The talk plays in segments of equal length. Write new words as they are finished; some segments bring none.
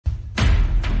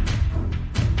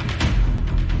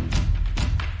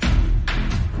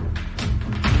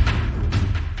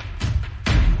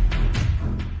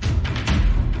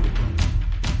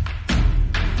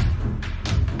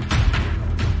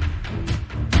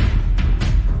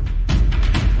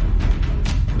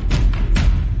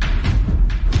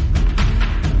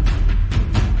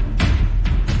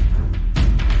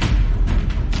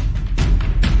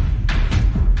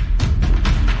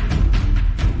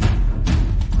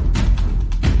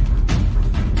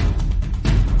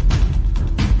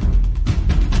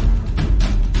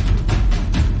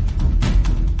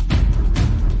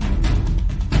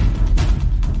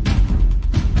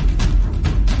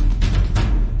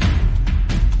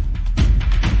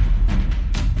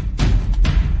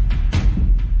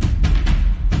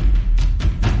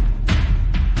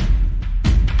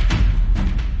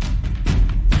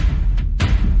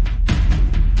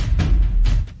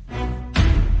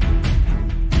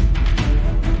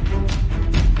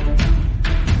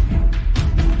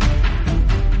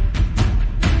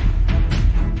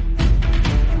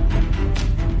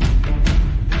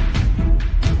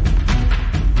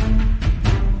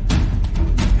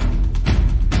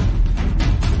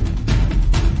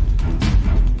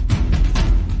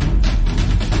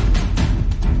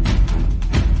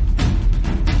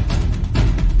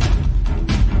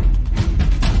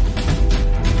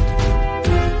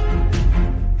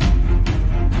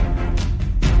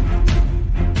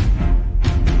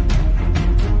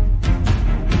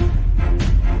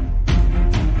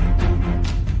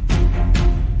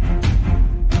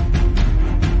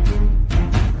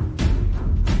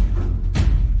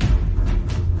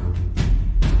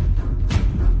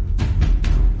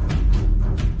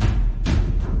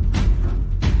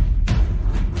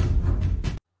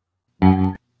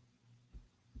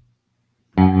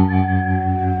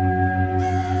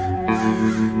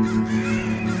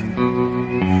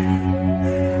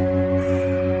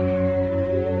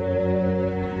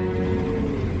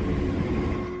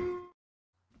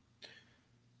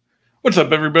What's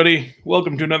up, everybody?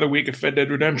 Welcome to another week of Fed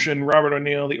Dead Redemption. Robert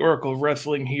O'Neill, the Oracle of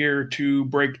Wrestling, here to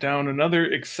break down another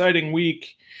exciting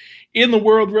week in the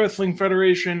World Wrestling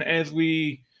Federation as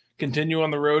we continue on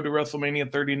the road to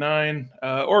WrestleMania 39.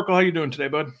 Oracle, how you doing today,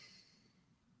 bud?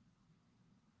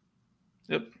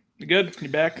 Yep, you good? You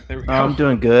back? There we go. I'm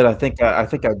doing good. I think I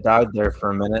died there for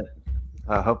a minute.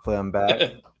 Hopefully, I'm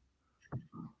back.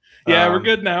 Yeah, we're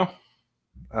good now.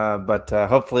 But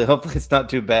hopefully it's not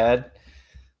too bad.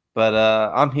 But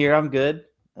I'm here. I'm good.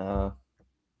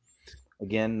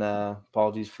 Again,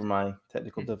 apologies for my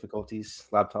technical difficulties.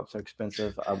 Laptops are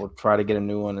expensive. I will try to get a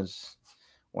new one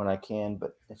when I can,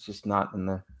 but it's just not in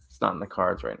the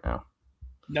cards right now.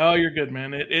 No, you're good,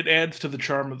 man. It adds to the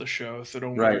charm of the show, so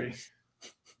don't worry.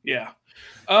 Yeah.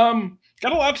 Got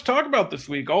a lot to talk about this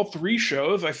week. All three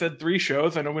shows. I said three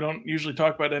shows. I know we don't usually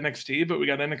talk about NXT, but we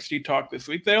got NXT talk this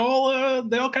week. They all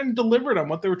kind of delivered on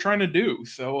what they were trying to do.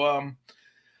 So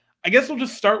I guess we'll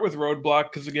just start with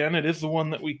Roadblock because again, it is the one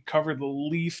that we covered the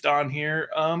least on here.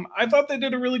 I thought they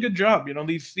did a really good job. You know,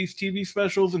 these TV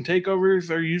specials and takeovers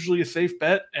are usually a safe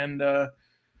bet, and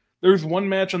there's one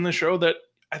match on the show that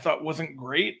I thought wasn't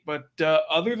great, but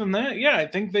other than that, yeah, I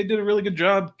think they did a really good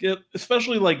job,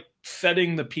 especially like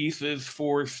setting the pieces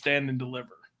for Stand and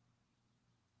Deliver.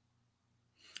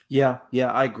 Yeah,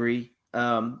 I agree.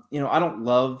 I don't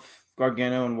love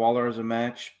Gargano and Waller as a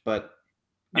match, but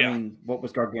I mean, what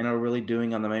was Gargano really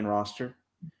doing on the main roster?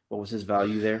 What was his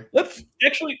value there? Let's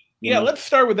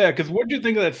start with that, because what do you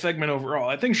think of that segment overall?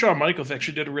 I think Shawn Michaels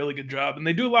actually did a really good job, and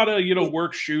they do a lot of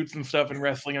work shoots and stuff in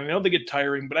wrestling. I know they get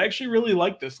tiring, but I actually really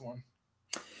like this one.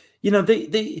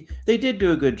 They did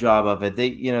do a good job of it.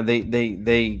 They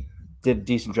did a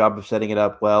decent job of setting it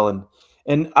up well,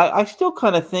 and I still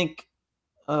kind of think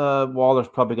Waller's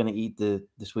probably going to eat the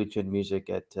Sweet Chin Music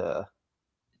at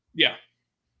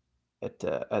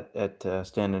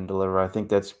Stand and Deliver. I think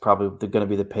that's probably going to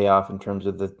be the payoff in terms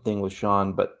of the thing with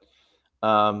Shawn. But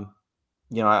I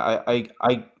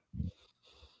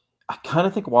kind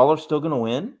of think Waller's still going to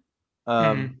win.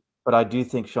 But I do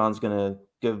think Shawn's going to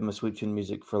give him a Sweet Chin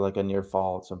Music for like a near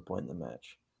fall at some point in the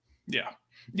match.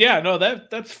 Yeah, no,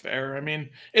 that's fair. I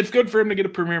mean, it's good for him to get a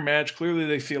premier match. Clearly,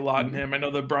 they see a lot in him. I know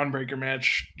the Braun Breaker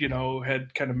match,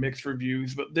 had kind of mixed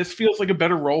reviews, but this feels like a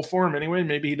better role for him anyway.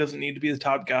 Maybe he doesn't need to be the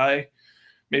top guy.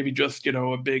 Maybe just,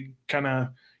 a big kind of,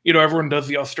 everyone does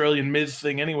the Australian Miz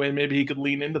thing anyway. Maybe he could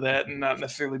lean into that and not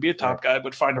necessarily be a top guy,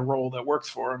 but find a role that works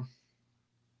for him.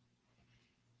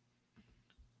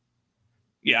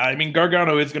 Yeah, I mean,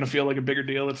 Gargano is going to feel like a bigger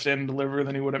deal at Stand and Deliver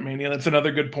than he would at Mania. That's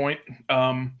another good point.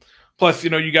 Plus,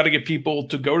 you got to get people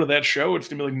to go to that show. It's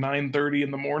going to be like 9:30 in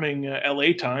the morning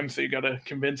LA time, so you got to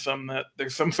convince them that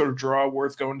there's some sort of draw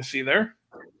worth going to see there.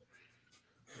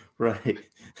 Right.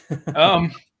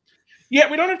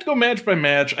 Yeah, we don't have to go match by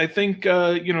match. I think,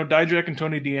 Dijak and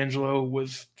Tony D'Angelo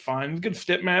was fine. It was a good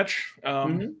stip match.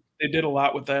 They did a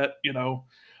lot with that.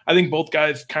 I think both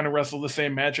guys kind of wrestle the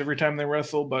same match every time they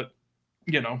wrestle, but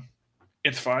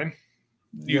it's fine.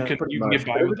 You can get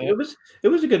by with that. It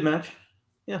was a good match.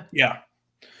 Yeah.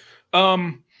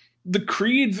 The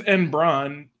Creeds and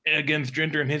Braun against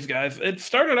Jinder and his guys, it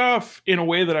started off in a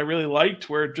way that I really liked,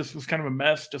 where it just was kind of a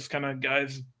mess, just kind of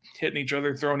guys hitting each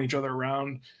other, throwing each other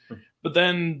around. But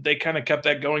then they kind of kept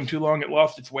that going too long. It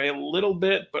lost its way a little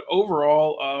bit, but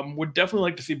overall, would definitely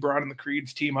like to see Braun and the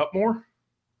Creeds team up more.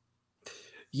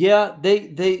 Yeah,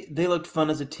 they looked fun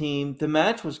as a team. The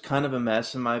match was kind of a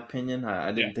mess, in my opinion.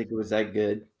 I didn't think it was that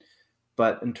good.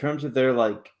 But in terms of their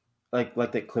like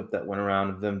that clip that went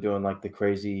around of them doing like the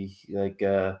crazy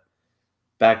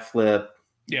backflip,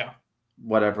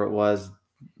 whatever it was,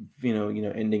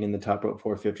 ending in the top rope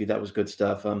 450, that was good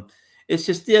stuff. It's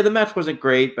just the match wasn't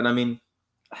great, but I mean,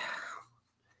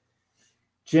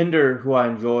 Jinder, who I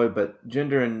enjoy, but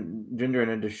Jinder and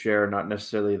Indus are not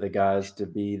necessarily the guys to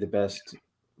be the best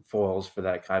foils for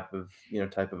that type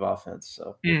of offense.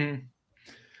 So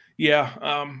yeah,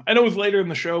 I know it was later in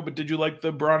the show, but did you like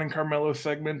the Braun and Carmelo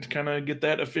segment to kind of get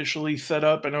that officially set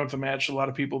up? I know it's a match a lot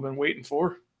of people have been waiting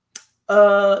for.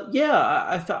 Yeah,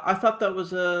 I thought that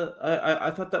was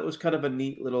I thought that was kind of a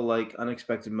neat little like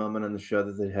unexpected moment on the show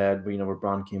that they had, where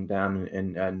Braun came down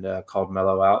and called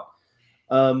Melo out.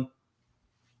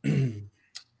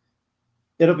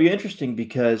 It'll be interesting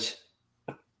because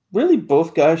really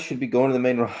both guys should be going to the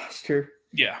main roster.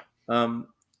 Yeah.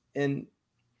 And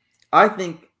I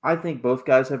think both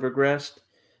guys have regressed,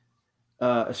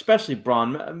 especially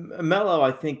Braun. Melo,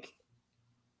 I think,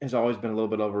 has always been a little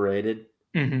bit overrated.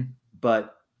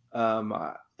 But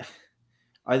I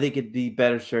think it'd be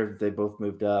better served if they both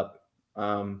moved up.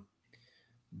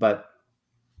 But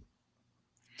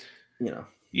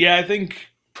yeah, I think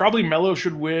probably Melo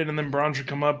should win, and then Braun should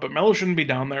come up, but Melo shouldn't be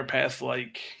down there past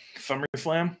like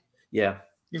SummerSlam. Yeah.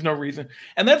 There's no reason.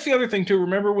 And that's the other thing too.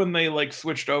 Remember when they like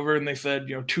switched over and they said,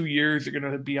 2 years you're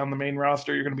going to be on the main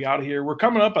roster, you're going to be out of here. We're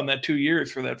coming up on that 2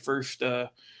 years for that first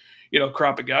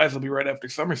crop of guys. Will be right after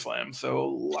SummerSlam. So a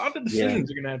lot of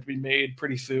decisions are going to have to be made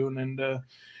pretty soon. And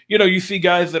you see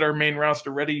guys that are main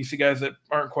roster ready, you see guys that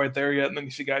aren't quite there yet, and then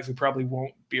you see guys who probably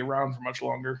won't be around for much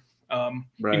longer. You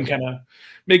can kind of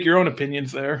make your own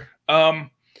opinions there.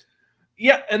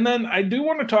 Yeah, and then I do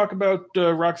want to talk about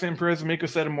Roxanne Perez and Meiko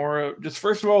Satomura. Just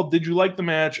first of all, did you like the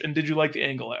match, and did you like the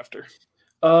angle after?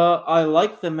 I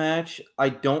like the match. I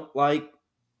don't like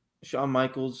Shawn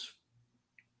Michaels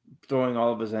throwing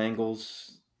all of his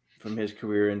angles from his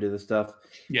career into the stuff.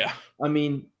 Yeah. I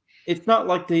mean, it's not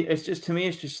like it's just, to me,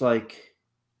 it's just like,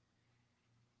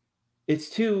 it's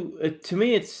too, to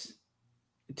me, it's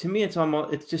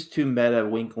almost, it's just too meta,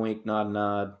 wink, wink, nod,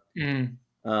 nod.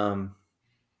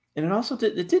 And it also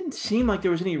it didn't seem like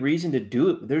there was any reason to do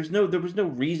it. There was no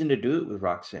reason to do it with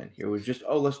Roxanne here. It was just,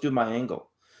 oh, let's do my angle.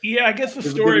 Yeah, I guess the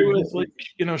story was like,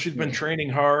 she's been training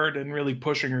hard and really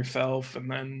pushing herself,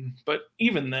 and then, but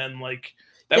even then, like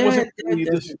that wasn't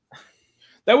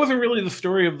really the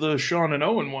story of the Shawn and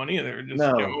Owen one either. Just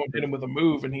Owen hit him with a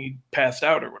move and he passed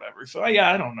out or whatever. So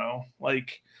I don't know.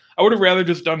 Like I would have rather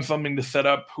just done something to set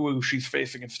up who she's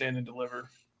facing and stand and deliver.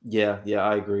 Yeah,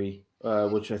 I agree.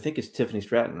 Which I think is Tiffany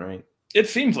Stratton, right? It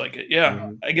seems like it, yeah.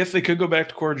 Mm-hmm. I guess they could go back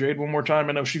to Cora Jade one more time.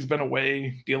 I know she's been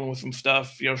away dealing with some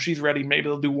stuff. She's ready. Maybe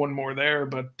they'll do one more there.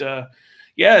 But,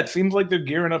 it seems like they're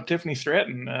gearing up Tiffany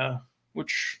Stratton,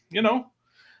 which,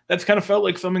 that's kind of felt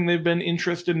like something they've been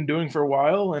interested in doing for a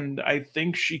while. And I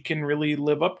think she can really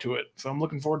live up to it. So I'm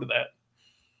looking forward to that.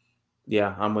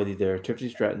 Yeah, I'm with you there. Tiffany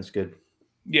Stratton's good.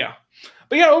 Yeah.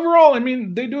 But yeah, overall, I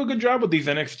mean, they do a good job with these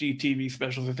NXT TV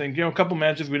specials, I think. A couple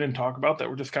matches we didn't talk about that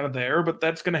were just kind of there, but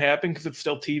that's going to happen because it's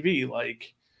still TV.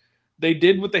 Like, they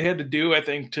did what they had to do, I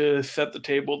think, to set the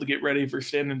table to get ready for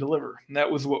Stand and Deliver. And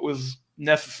that was what was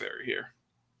necessary here.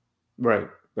 Right.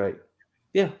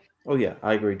 Yeah. Oh, yeah,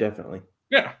 I agree, definitely.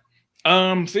 Yeah.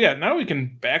 Now we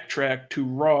can backtrack to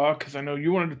Raw, because I know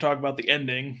you wanted to talk about the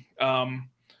ending.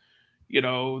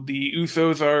 The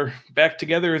Usos are back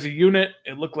together as a unit.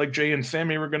 It looked like Jay and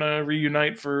Sammy were going to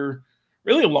reunite for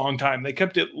really a long time. They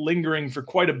kept it lingering for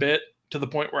quite a bit, to the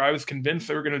point where I was convinced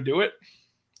they were going to do it.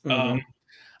 Mm-hmm.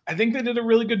 I think they did a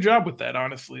really good job with that,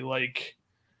 honestly. Like,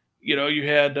 you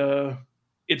had,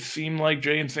 it seemed like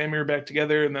Jay and Sammy were back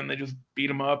together, and then they just beat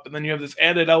him up. And then you have this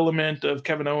added element of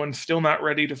Kevin Owens still not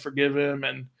ready to forgive him.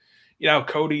 And,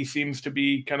 Cody seems to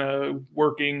be kind of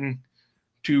working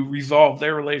to resolve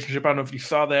their relationship. I don't know if you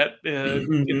saw that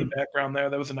in the background there.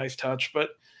 That was a nice touch. But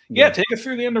take us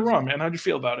through the end of Raw, man. How'd you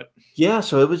feel about it? Yeah,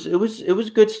 so it was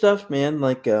good stuff, man.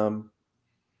 Like, I'm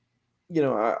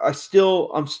still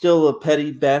a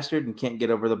petty bastard and can't get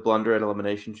over the blunder at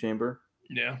Elimination Chamber.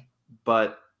 Yeah,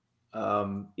 but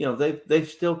they've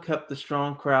still kept the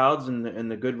strong crowds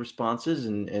and the good responses,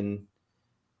 and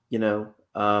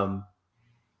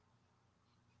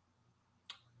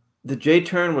the J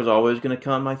turn was always going to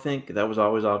come. I think that was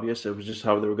always obvious. It was just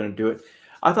how they were going to do it.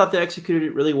 I thought they executed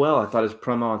it really well. I thought his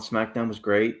promo on SmackDown was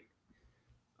great.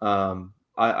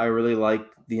 I really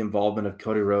liked the involvement of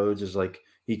Cody Rhodes. Is like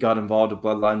he got involved with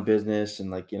Bloodline business,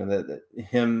 and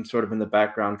him sort of in the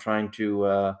background trying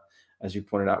to, as you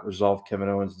pointed out, resolve Kevin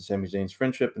Owens and Sami Zayn's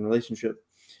friendship and relationship.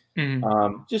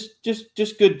 Mm-hmm.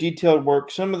 Just good detailed work.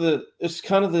 It's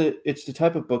the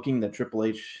type of booking that Triple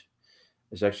H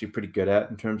is actually pretty good at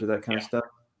in terms of that kind of stuff.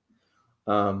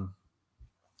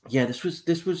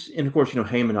 This was, and of course,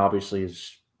 Heyman obviously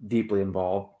is deeply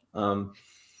involved.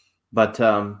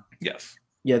 Yes.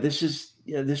 Yeah, this was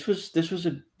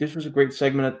a great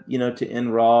segment, to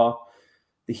end Raw.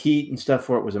 The heat and stuff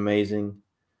for it was amazing.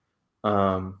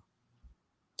 The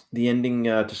ending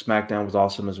to SmackDown was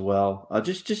awesome as well.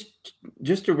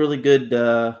 Just a really good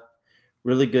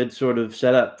sort of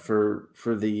setup for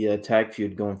the tag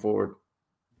feud going forward.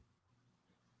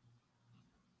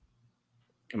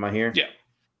 Am I here? Yeah.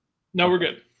 No, we're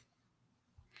good.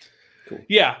 Cool.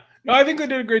 Yeah. No, I think they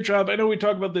did a great job. I know we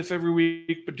talk about this every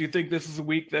week, but do you think this is a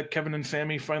week that Kevin and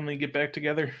Sammy finally get back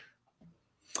together?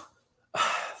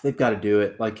 They've got to do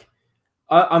it. Like,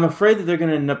 I'm afraid that they're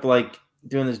going to end up like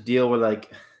doing this deal where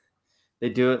like they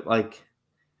do it like,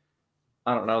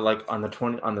 I don't know, like on the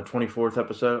 24th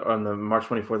episode, or on the March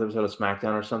 24th episode of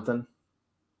SmackDown or something.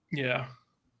 Yeah.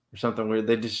 Or something where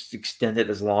they just extend it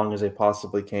as long as they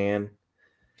possibly can.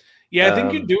 Yeah, I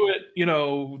think you do it,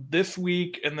 this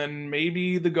week, and then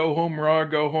maybe the go home Raw,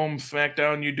 go home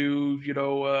SmackDown. You do,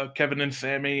 Kevin and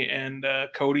Sammy and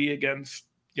Cody against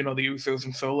the Usos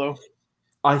and Solo?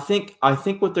 I think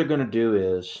what they're going to do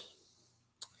is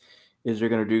they're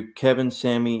going to do Kevin,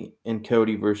 Sammy, and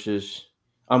Cody versus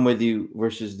I'm with you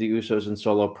versus the Usos and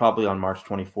Solo probably on March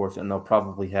 24th, and they'll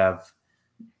probably have,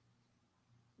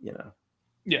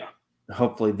 yeah.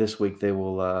 Hopefully this week they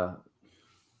will,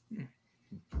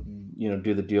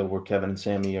 do the deal where Kevin and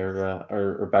Sammy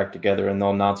are back together, and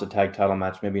they'll announce a tag title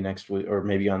match maybe next week or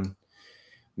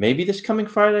maybe this coming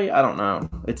Friday. I don't know.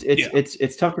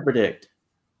 It's tough to predict.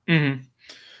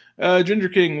 Mm-hmm. Ginger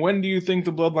King, when do you think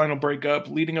the Bloodline will break up?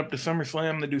 Leading up to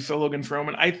SummerSlam, they do Solo against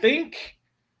Roman. I think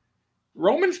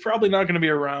Roman's probably not going to be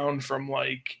around from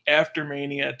like after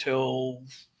Mania till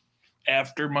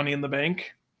after Money in the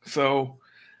Bank. So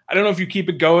I don't know if you keep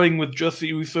it going with just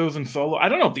the Usos and Solo. I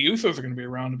don't know if the Usos are going to be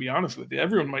around, to be honest with you.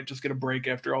 Everyone might just get a break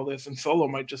after all this, and Solo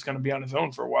might just kind of be on his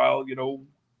own for a while,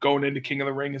 going into King of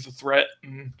the Ring as a threat.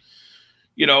 And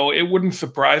it wouldn't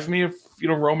surprise me if,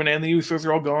 Roman and the Usos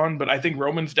are all gone, but I think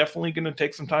Roman's definitely going to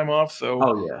take some time off.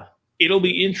 So it'll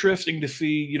be interesting to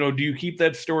see, do you keep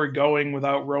that story going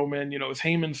without Roman? Is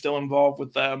Heyman still involved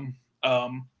with them?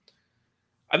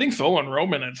 I think Solo and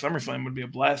Roman at SummerSlam would be a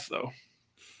blast, though.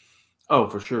 Oh,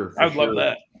 for sure. I'd love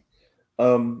that.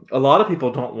 A lot of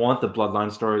people don't want the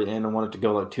Bloodline story to end and want it to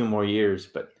go like 2 more years,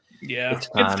 but yeah, it's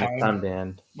time to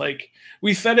end. Like,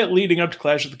 we said it leading up to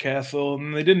Clash at the Castle,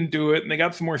 and they didn't do it, and they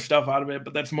got some more stuff out of it,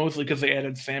 but that's mostly because they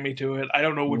added Sammy to it. I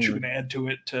don't know what you can add to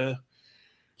it to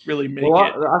really make it.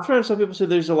 I've heard some people say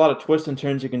there's a lot of twists and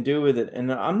turns you can do with it,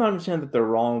 and I'm not even saying that they're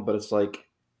wrong, but it's like,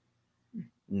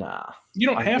 nah. You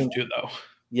don't have to, though.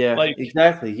 Yeah,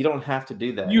 exactly. You don't have to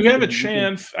do that. You have a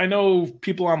chance. I know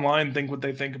people online think what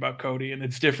they think about Cody, and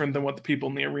it's different than what the people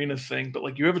in the arenas think,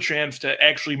 but you have a chance to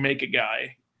actually make a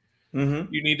guy.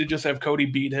 Mm-hmm. You need to just have Cody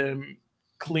beat him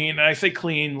clean. And I say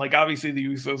clean, obviously the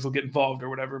Usos will get involved or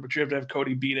whatever, but you have to have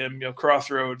Cody beat him,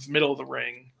 crossroads, middle of the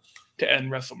ring to end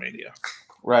WrestleMania.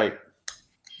 Right.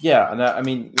 Yeah, and I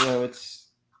mean,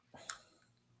 it's.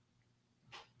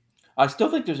 I still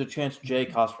think there's a chance Jay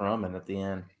costs Roman at the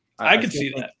end. I could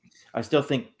see that. I still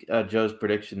think Joe's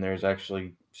prediction there is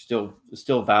actually still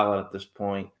valid at this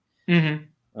point.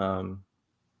 Mm-hmm.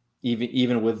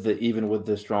 Even with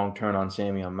the strong turn on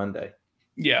Sammy on Monday.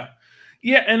 Yeah,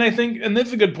 and I think, and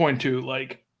that's a good point too.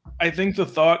 I think the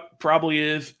thought probably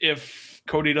is if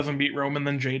Cody doesn't beat Roman,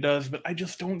 then Jay does, but I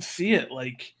just don't see it.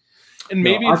 And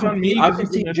maybe it's on me. I can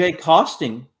see Jay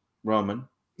costing Roman.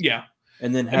 Yeah,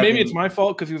 and then maybe it's my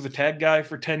fault because he was a tag guy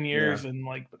for 10 years, and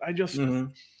but I just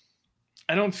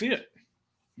I don't see it.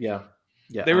 Yeah.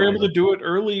 They were able to do it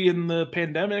early in the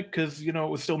pandemic because, it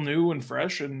was still new and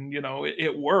fresh and,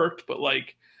 it worked. But,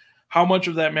 how much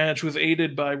of that match was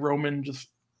aided by Roman just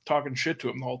talking shit to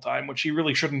him the whole time, which he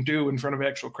really shouldn't do in front of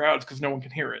actual crowds because no one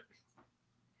can hear it.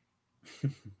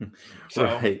 So,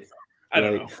 right. I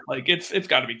don't know. It's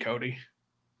got to be Cody.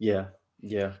 Yeah.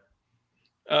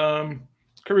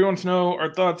 Kirby wants to know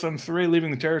our thoughts on Saray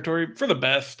leaving the territory. For the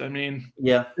best. I mean,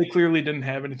 they clearly didn't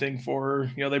have anything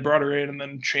for her. They brought her in and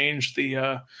then changed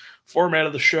the format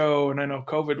of the show. And I know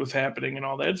COVID was happening and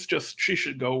all that. It's just she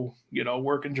should go,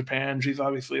 work in Japan. She's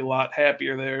obviously a lot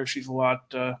happier there. She's a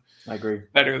lot I agree.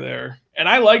 better there. And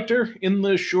I liked her in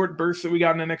the short bursts that we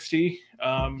got in NXT.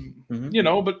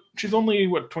 But she's only,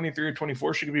 23 or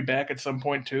 24. She could be back at some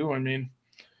point too. I mean,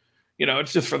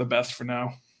 it's just for the best for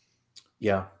now.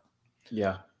 Yeah.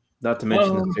 Yeah, not to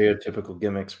mention the stereotypical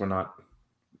gimmicks were not,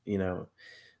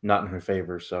 not in her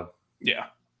favor. So yeah,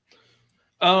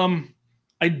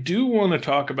 I do want to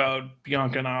talk about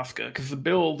Bianca and Asuka because the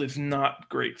build is not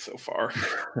great so far.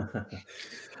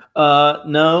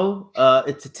 No,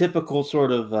 it's a typical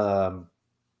sort of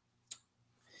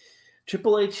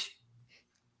Triple H.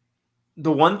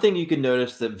 The one thing you can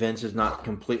notice that Vince is not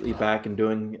completely back and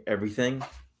doing everything.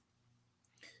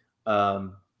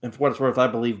 And for what it's worth, I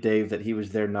believe, Dave, that he was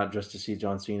there not just to see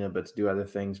John Cena, but to do other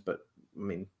things. But, I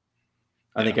mean,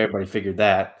 I think everybody figured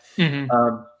that.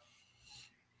 Mm-hmm.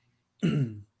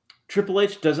 Triple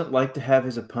H doesn't like to have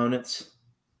his opponents,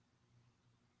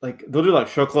 they'll do,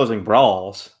 show-closing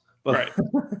brawls. But, right.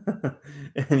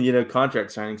 And,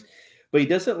 contract signings. But he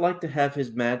doesn't like to have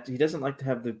his match. He doesn't like to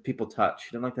have the people touch. He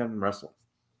doesn't like to have them wrestle.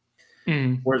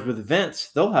 Mm-hmm. Whereas with Vince,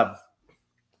 they'll have,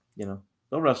 they'll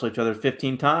wrestle each other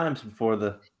 15 times before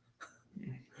the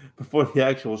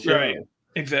actual show. Right,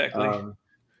 exactly.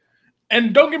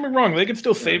 And don't get me wrong, they can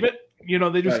still save it.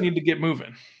 They just need to get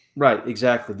moving. Right,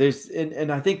 exactly.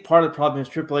 And I think part of the problem is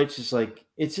Triple H is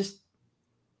it's just,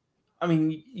 I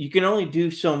mean, you can only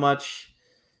do so much.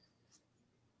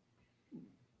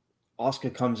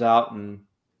 Asuka comes out and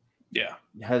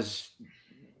has,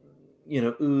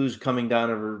 ooze coming down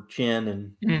of her chin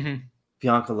and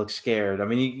Bianca looks scared. I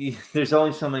mean, there's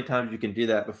only so many times you can do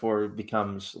that before it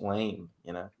becomes lame,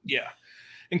 you know? Yeah.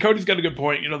 And Cody's got a good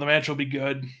point. You know, the match will be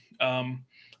good.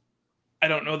 I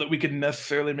don't know that we could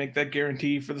necessarily make that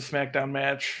guarantee for the SmackDown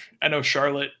match. I know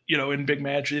Charlotte, you know, in big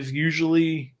matches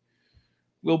usually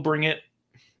will bring it.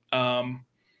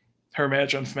 Her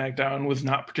match on SmackDown was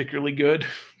not particularly good,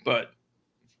 but,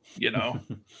 you know.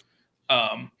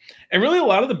 And really a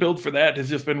lot of the build for that has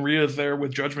just been Rhea's there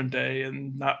with Judgment Day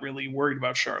and not really worried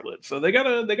about Charlotte. So they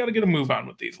gotta get a move on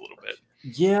with these a little bit.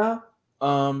 Yeah,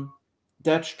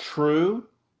 that's true.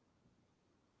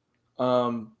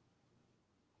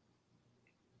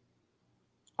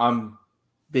 I'm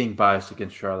being biased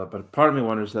against Charlotte, but part of me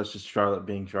wonders that's just Charlotte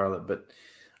being Charlotte. But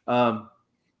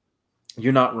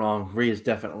you're not wrong. Rhea's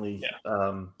definitely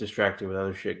distracted with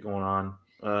other shit going on,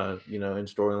 you know, in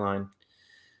storyline.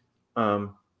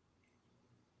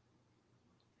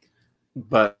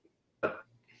 But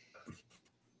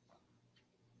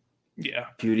yeah,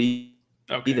 Judy,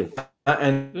 okay. either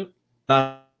and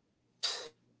not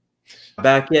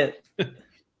back yet.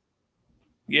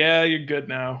 Yeah, you're good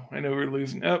now. I know we're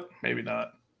losing. Oh, maybe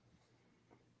not.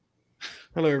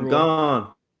 Hello, everyone.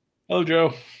 Gone. Hello,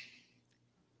 Joe.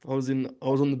 I was on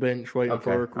the bench waiting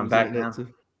for Oracle's I'm back now.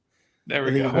 There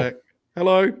we go. Back.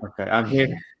 Hello. Okay, I'm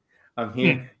here.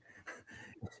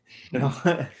 You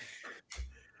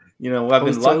know, I've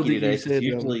been lucky today. Said,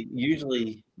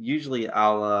 usually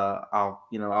I'll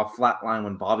flatline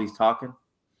when Bobby's talking.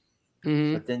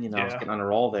 Mm-hmm. But then, you know, I was getting on a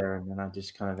roll there, and then I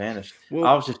just kind of vanished. Well,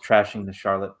 I was just trashing the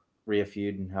Charlotte Rhea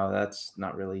feud and how that's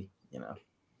not really, you know.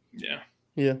 Yeah.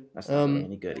 That's not really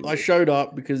any good either. I showed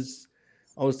up because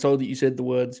I was told that you said the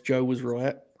words "Joe was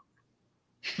right,"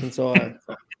 and so I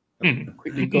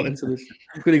quickly got into the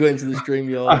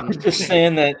StreamYard. I was just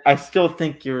saying that I still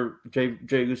think your Jey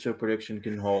Uso prediction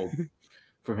can hold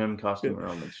for him costing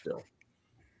Roman still.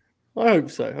 I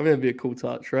hope so. I mean, it'd be a cool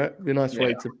touch, right? It'd be a nice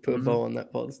way to put a bow on that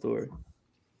part of the story.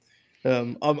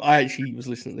 I actually was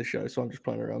listening to the show, so I'm just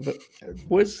playing around. But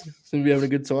boys, seem to be having a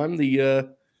good time.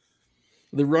 The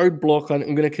Roadblock,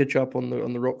 I'm going to catch up on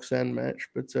the Roxanne match,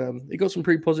 but it got some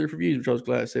pretty positive reviews, which I was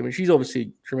glad to see. I mean, she's obviously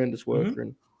a tremendous worker,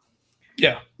 and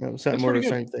more of the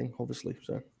same thing, obviously.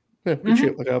 So yeah, good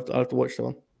shit. Like I have to watch that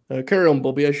one. Carry on,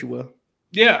 Bobby, as you were.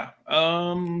 Yeah.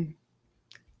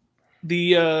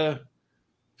 The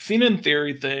Cena in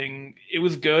Theory thing, it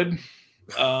was good.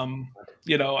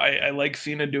 You know, I like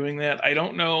Cena doing that. I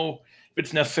don't know if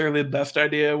it's necessarily the best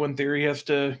idea when Theory has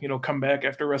to, you know, come back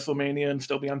after WrestleMania and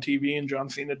still be on TV and John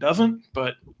Cena doesn't,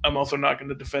 but I'm also not going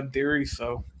to defend Theory,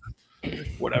 so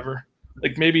whatever.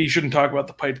 Like, maybe you shouldn't talk about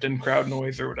the piped-in crowd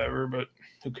noise or whatever, but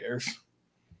who cares?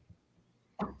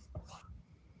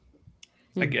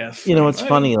 I guess. You know, it's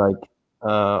funny, like,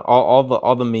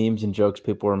 all the memes and jokes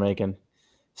people were making.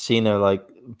 Cena, like,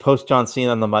 post John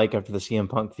Cena on the mic after the CM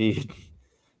Punk feud.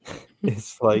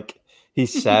 It's like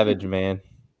he's savage, man.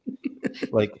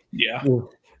 Like,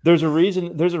 there's a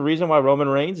reason why Roman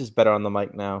Reigns is better on the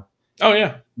mic now. Oh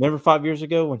yeah. Remember 5 years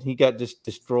ago when he got just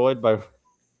destroyed by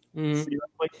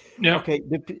Okay,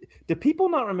 do people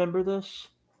not remember this?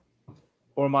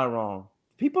 Or am I wrong?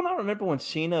 Do people not remember when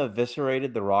Cena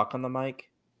eviscerated The Rock on the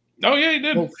mic? Oh yeah, he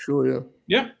did. Oh, sure, yeah.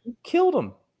 Yeah. He killed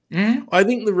him. Mm-hmm. I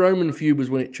think the Roman feud was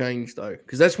when it changed, though,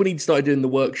 because that's when he started doing the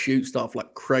work shoot stuff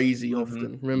like crazy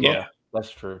often. Remember? Yeah, that's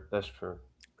true.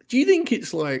 Do you think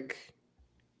it's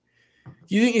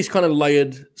kind of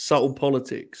layered subtle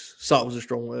politics? Subtle is a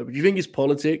strong word, but do you think it's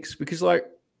politics? Because, like,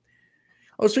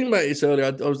 I was thinking about this earlier. I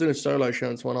was doing a solo show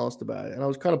and someone asked about it, and I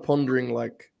was kind of pondering,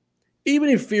 like, even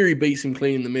if Theory beats him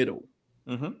clean in the middle,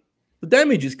 the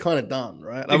damage is kind of done,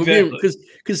 right? Like, exactly.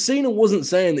 Because Cena wasn't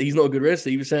saying that he's not a good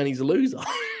wrestler. He was saying he's a loser.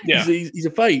 Yeah. he's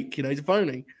a fake, you know, he's a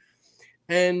phony.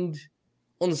 And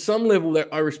on some level, that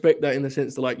I respect that in the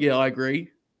sense that, like, yeah, I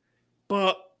agree.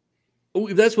 But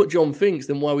if that's what John thinks,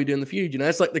 then why are we doing the feud? You know,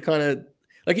 that's like the kind of,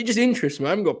 like, it just interests me. I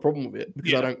haven't got a problem with it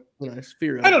because I don't, you know, it's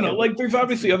Theory. I don't know. Like, there's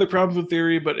obviously other problems with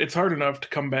Theory, but it's hard enough to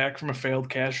come back from a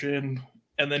failed cash-in,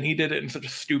 and then he did it in such a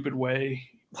stupid way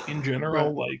in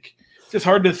general. Right. Like, it's just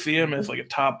hard to see him as, like, a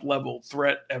top-level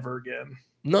threat ever again.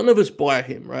 None of us buy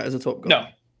him, right, as a top guy. No.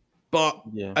 But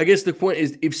I guess the point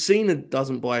is, if Cena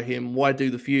doesn't buy him, why do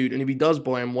the feud? And if he does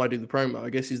buy him, why do the promo? I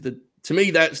guess to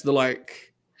me, that's the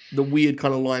weird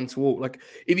kind of line to walk. Like,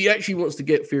 if he actually wants to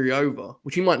get Theory over,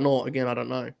 which he might not, again, I don't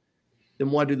know,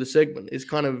 then why do the segment? It's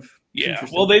kind of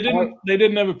well, they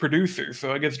didn't have a producer,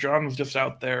 so I guess John was just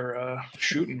out there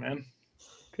shooting, man.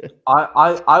 Okay.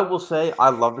 I will say I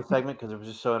love the segment because it was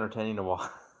just so entertaining to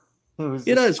watch.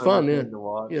 It's fun, to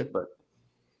watch, but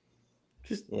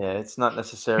it's not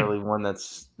necessarily one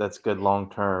that's good long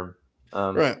term.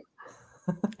 Right.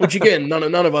 Which again, none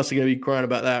of us are going to be crying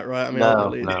about that, right? I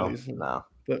mean, no.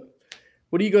 But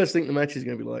what do you guys think the match is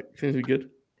going to be like? It's going to be good.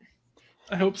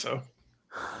 I hope so.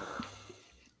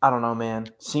 I don't know, man.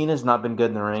 Cena's not been good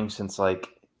in the ring since the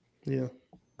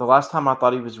last time I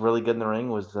thought he was really good in the ring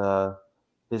was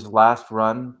his last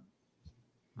run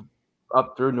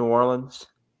up through New Orleans.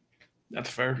 That's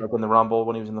fair. Like in the Rumble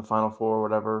when he was in the Final Four or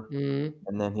whatever. Mm-hmm.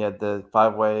 And then he had the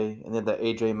 5-way and then the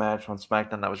AJ match on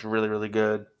SmackDown that was really, really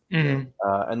good. Mm-hmm.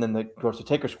 And then, of course, the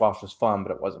Taker Squash was fun,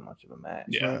 but it wasn't much of a match.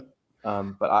 Yeah.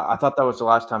 But I thought that was the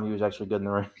last time he was actually good in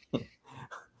the ring.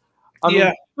 I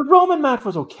mean, the Roman match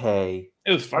was okay.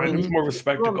 It was fine. It was more of a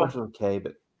spectacle. The Roman match was okay,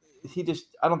 but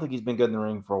I don't think he's been good in the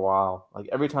ring for a while. Like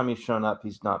every time he's shown up,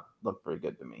 he's not looked very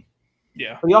good to me.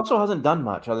 Yeah. But he also hasn't done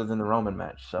much other than the Roman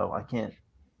match, so I can't.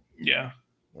 Yeah.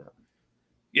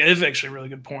 Yeah, it's actually a really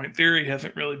good point. Theory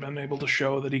hasn't really been able to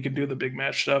show that he can do the big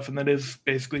match stuff, and that is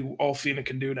basically all Cena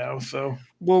can do now. So,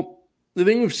 well, the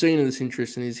thing with Cena that's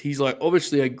interesting is he's like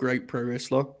obviously a great pro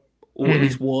wrestler, or at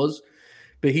least was,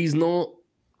 but he's not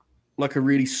like a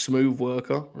really smooth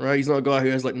worker, right? He's not a guy who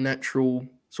has like natural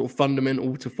sort of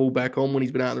fundamental to fall back on when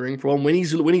he's been out of the ring for one. When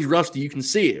he's rusty, you can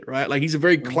see it, right? Like he's a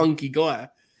very clunky guy.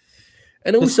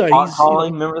 And also, he's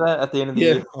calling. Remember that at the end of the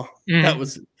year? Oh,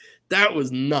 that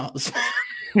was nuts.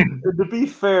 To be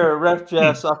fair, Ref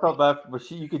Jess, I felt bad,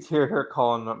 but you could hear her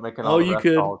calling, making all the ref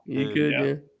calls. You could,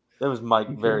 yeah. That was Mike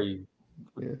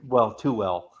too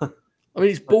well. I mean,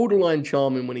 he's borderline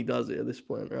charming when he does it at this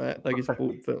point, right? Like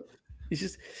he's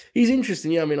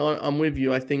interesting. Yeah, I mean, I'm with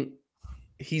you. I think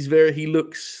he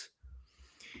looks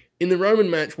in the Roman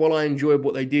match. While I enjoyed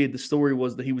what they did, the story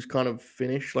was that he was kind of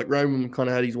finished. Like Roman kind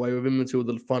of had his way with him until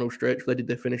the final stretch where they did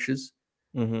their finishes.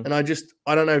 Mm-hmm. And I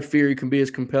don't know if Theory can be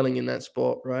as compelling in that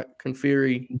spot, right? Can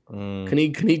Theory, can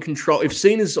he control? If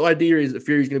Cena's idea is that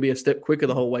Theory's going to be a step quicker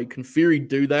the whole way, can Theory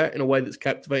do that in a way that's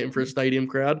captivating for a stadium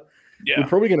crowd? Yeah. We're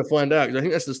probably going to find out because I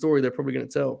think that's the story they're probably going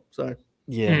to tell. So,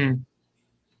 yeah.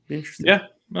 Be interesting. Yeah,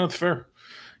 no, that's fair.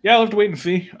 Yeah, I'll have to wait and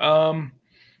see.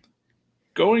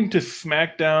 Going to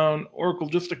SmackDown, Oracle,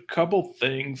 just a couple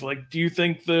things. Like, do you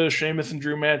think the Sheamus and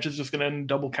Drew match is just going to end in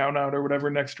double count out or whatever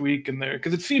next week? And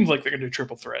because it seems like they're going to do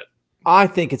triple threat. I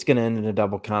think it's going to end in a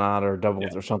double count out or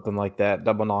or something like that,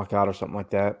 double knockout or something like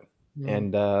that. Yeah.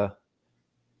 And they'll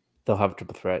have a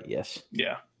triple threat, yes.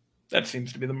 Yeah, that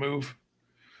seems to be the move.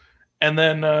 And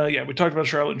then, we talked about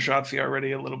Charlotte and Shotzi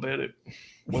already a little bit. It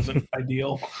wasn't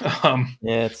ideal.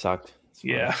 Yeah, it sucked.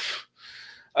 Yeah.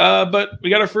 But we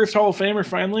got our first Hall of Famer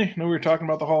finally. I know we were talking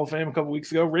about the Hall of Fame a couple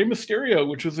weeks ago. Rey Mysterio,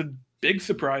 which was a big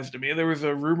surprise to me. There was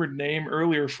a rumored name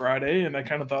earlier Friday, and I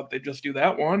kind of thought they'd just do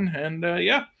that one. And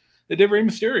they did Rey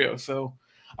Mysterio. So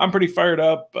I'm pretty fired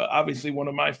up. Obviously one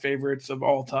of my favorites of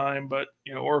all time. But,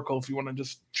 Oracle, if you want to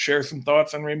just share some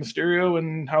thoughts on Rey Mysterio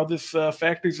and how this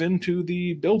factors into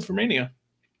the build for Mania.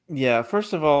 Yeah,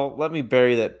 first of all, let me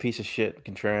bury that piece of shit,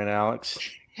 Contrarian Alex,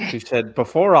 who said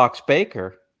before Ox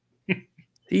Baker.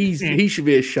 He should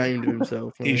be ashamed of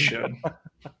himself. He should.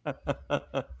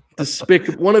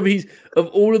 Despicable. One of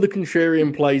all of the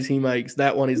contrarian plays he makes,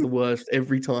 that one is the worst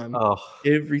every time. Oh,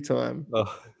 every time.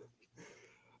 Oh.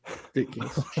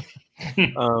 Ridiculous.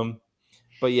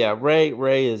 But yeah,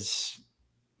 Rey is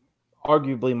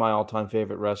arguably my all-time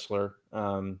favorite wrestler.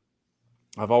 I've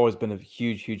always been a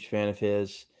huge fan of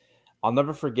his. I'll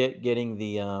never forget getting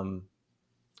the.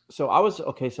 So I was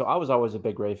always a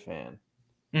big Rey fan.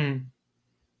 Mm.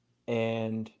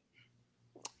 And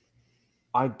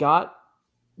I got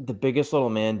the Biggest Little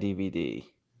Man DVD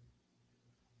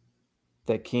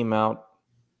that came out,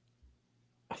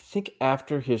 I think,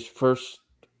 after his first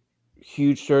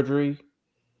huge surgery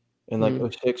in like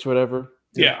 06 or whatever.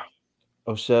 Yeah.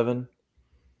 07.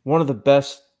 One of the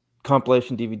best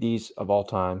compilation DVDs of all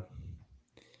time.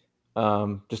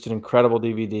 Just an incredible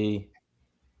DVD.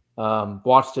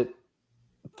 Watched it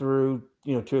through,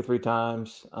 2 or 3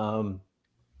 times.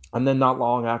 And then not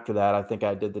long after that, I think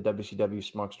I did the WCW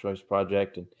Smokes Choice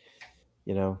Project. And,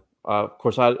 of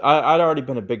course, I'd already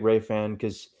been a big Rey fan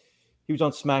because he was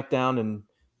on SmackDown, and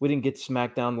we didn't get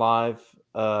SmackDown live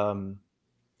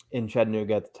in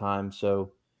Chattanooga at the time.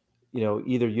 So,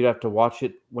 either you'd have to watch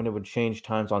it when it would change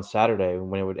times on Saturday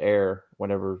when it would air,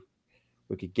 whenever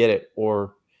we could get it,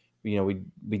 or,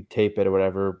 we'd tape it or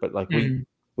whatever. But, like, we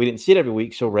didn't see it every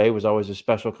week, so Rey was always a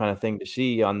special kind of thing to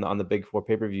see on the Big Four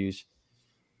pay-per-views.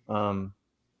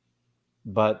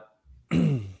 But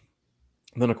then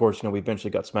of course, we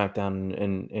eventually got SmackDown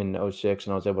in 06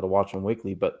 and I was able to watch him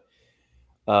weekly, but,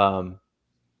 to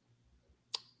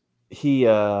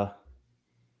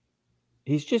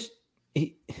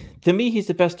me, he's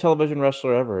the best television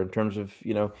wrestler ever in terms of,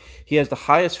 he has the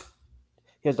highest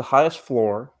has the highest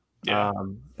floor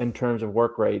in terms of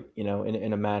work rate.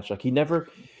 In a match, like he never.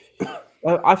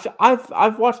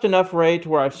 I've watched enough Rey to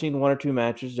where I've seen one or two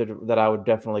matches that I would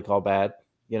definitely call bad.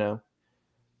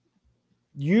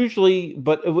 Usually,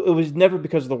 but it was never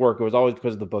because of the work. It was always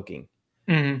because of the booking.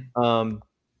 Mm-hmm.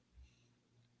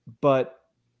 But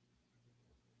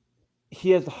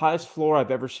he has the highest floor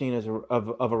I've ever seen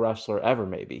of a wrestler ever,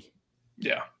 maybe.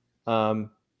 Yeah. And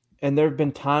there have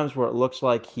been times where it looks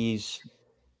like he's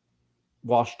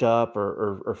washed up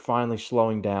or finally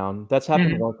slowing down. That's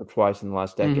happened once or twice in the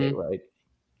last decade, right?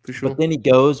 For sure. But then he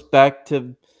goes back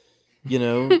to,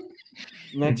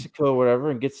 Mexico or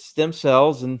whatever and gets stem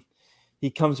cells, and he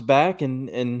comes back and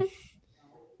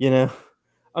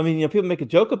people make a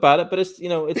joke about it, but it's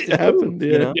it happened,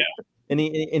 yeah. And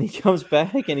he comes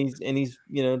back and he's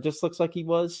just looks like he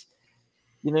was,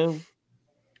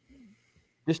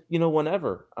 just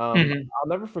whenever. I'll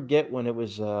never forget when it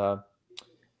was a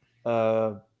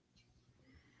friend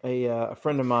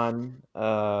of mine,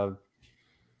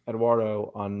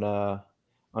 Eduardo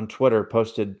on Twitter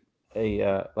posted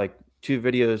like two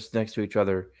videos next to each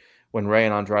other when Rey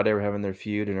and Andrade were having their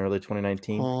feud in early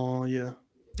 2019. Oh yeah.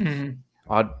 And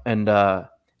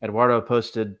Eduardo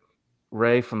posted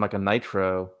Rey from like a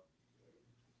Nitro,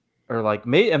 or like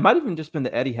it might have even just been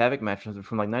the Eddie Havoc match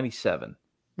from like '97.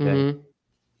 Okay.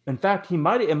 In fact, it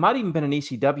might even been an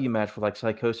ECW match with like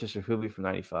Psychosis or Hoobie from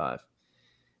 '95.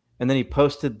 And then he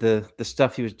posted the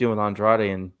stuff he was doing with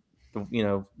Andrade in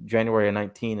January of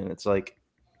 19, and it's like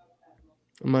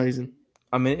amazing.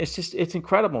 I mean, it's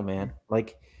incredible, man.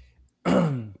 Like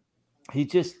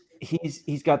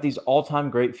he's got these all-time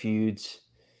great feuds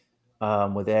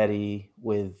with Eddie,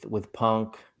 with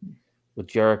Punk, with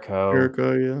Jericho,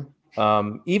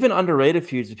 yeah. Even underrated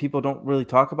feuds that people don't really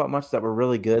talk about much that were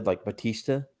really good, like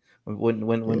Batista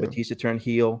when Batista turned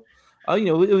heel.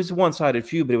 It was a one-sided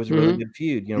feud, but it was a really good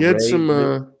feud. He had some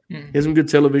good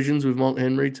televisions with Mark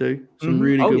Henry too. Some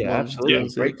really good ones.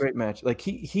 Absolutely. Great match. Like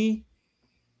he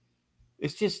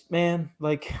it's just, man,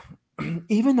 like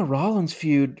even the Rollins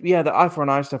feud, the eye for an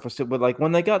eye stuff was still, but like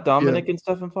when they got Dominic and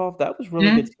stuff involved, that was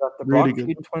really good stuff. The Brock feud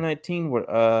in 2019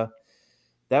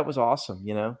 that was awesome,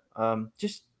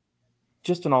 just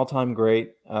an all-time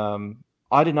great.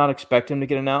 I did not expect him to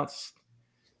get announced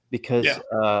because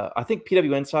I think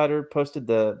PW Insider posted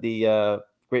the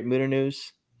Great Muta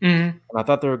news, and I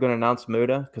thought they were going to announce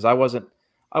Muta because I wasn't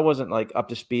like up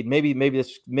to speed. Maybe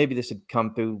this had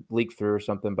come through, leaked through or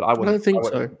something, but I don't think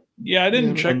so. Yeah, I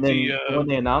didn't check. And then when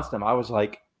they announced him, I was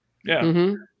like, but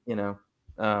and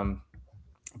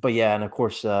of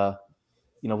course, I'll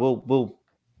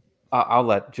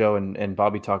let Joe and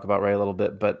Bobby talk about Rey a little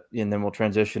bit, and then we'll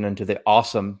transition into the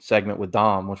awesome segment with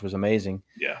Dom, which was amazing.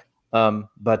 Yeah.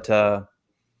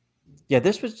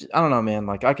 This was, I don't know, man.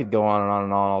 Like I could go on and on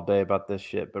and on all day about this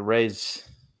shit, but Rey's,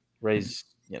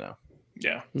 one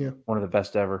of the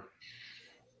best ever.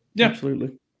 Yeah,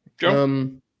 absolutely. Joe?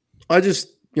 I just,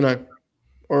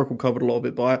 Oracle covered a lot of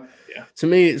it, but to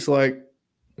me, it's like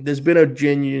there's been a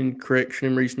genuine correction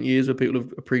in recent years where people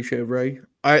have appreciated Rey.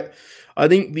 I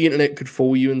think the internet could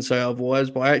fool you and say otherwise,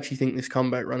 but I actually think this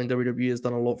comeback run in WWE has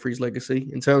done a lot for his legacy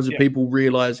in terms of people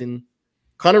realizing,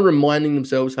 kind of reminding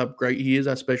themselves how great he is,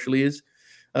 how special he is.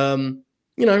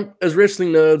 As wrestling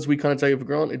nerds, we kind of take it for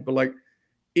granted, but like,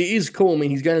 it is cool. I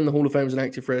mean, he's going in the Hall of Fame as an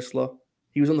active wrestler.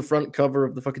 He was on the front cover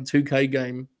of the fucking 2K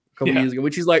game a couple of years ago,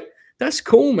 which is like, that's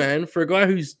cool, man, for a guy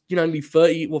who's, only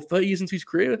 30 years into his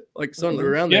career, like something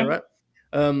around there, right?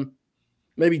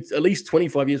 Maybe at least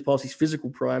 25 years past his physical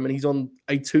prime, and he's on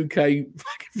a 2K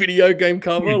video game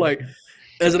cover, like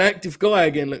as an active guy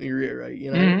again, let me reiterate,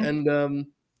 and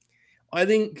I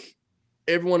think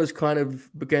everyone has kind of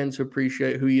began to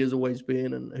appreciate who he has always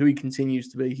been and who he continues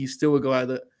to be. He's still a guy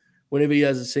that whenever he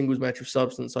has a singles match of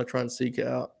substance, I try and seek it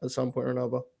out at some point or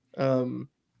another.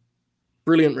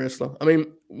 Brilliant wrestler. I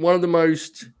mean, one of the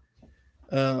most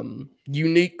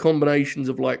unique combinations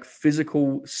of like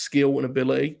physical skill and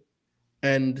ability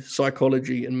and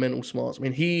psychology and mental smarts. I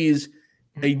mean, he is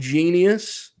a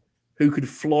genius who could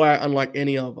fly unlike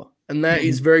any other. And that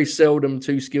is very seldom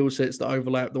two skill sets that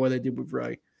overlap the way they did with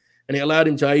Rey. And it allowed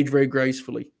him to age very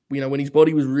gracefully. When his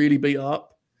body was really beat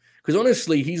up. Because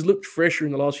honestly, he's looked fresher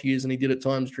in the last few years than he did at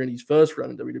times during his first run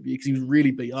in WWE because he was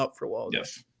really beat up for a while.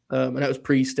 Yes. And that was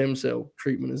pre-stem cell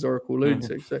treatment, as Oracle alluded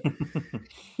to. So,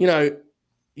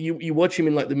 you watch him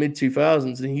in like the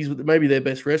mid-2000s and he's maybe their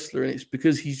best wrestler, and it's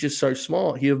because he's just so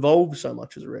smart. He evolved so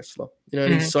much as a wrestler.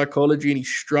 And his psychology and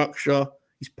his structure,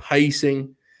 his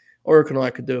pacing. Oracle and I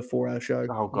could do a 4-hour show.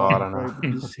 Oh, God, I know.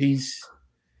 Because he's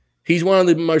he's one of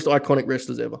the most iconic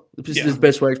wrestlers ever. This is the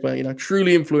best way to explain it.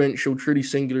 Truly influential, truly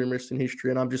singular in wrestling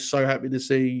history. And I'm just so happy to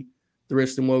see the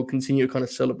wrestling world continue to kind of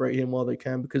celebrate him while they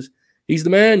can, because he's the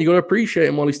man. You got to appreciate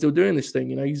him while he's still doing this thing.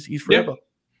 He's forever.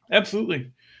 Yeah,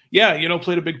 absolutely. Yeah,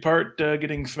 played a big part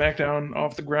getting SmackDown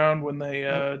off the ground when they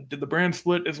did the brand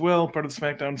split as well. Part of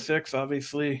SmackDown 6,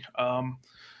 obviously.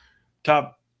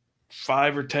 Top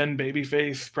 5 or 10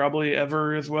 babyface probably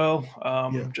ever as well.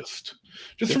 Just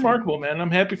remarkable, man. I'm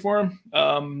happy for him.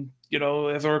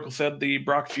 As Oracle said, the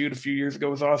Brock feud a few years ago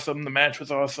was awesome. The match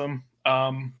was awesome.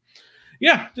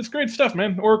 Just great stuff,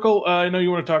 man. Oracle, I know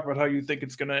you want to talk about how you think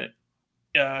it's going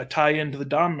to tie into the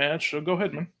Dom match, so go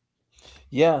ahead, man.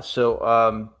 Yeah,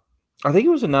 so I think it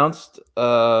was announced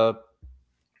that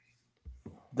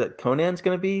Conan's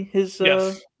going to be his.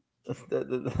 Yes.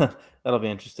 That'll be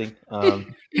interesting. But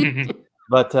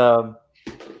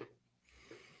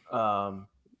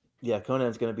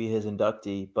Conan's going to be his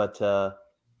inductee. But I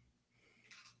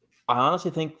honestly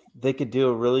think they could do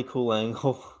a really cool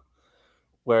angle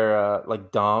where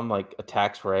Dom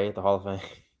attacks Rey at the Hall of Fame.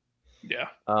 Yeah.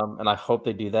 And I hope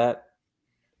they do that.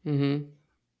 Mm-hmm.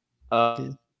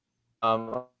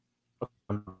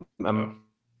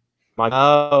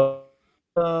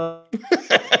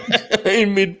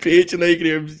 In mid-pitch, and you can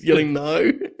hear him yelling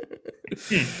no.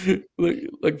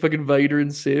 like fucking Vader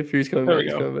and Sith. He's coming back.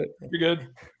 You're good.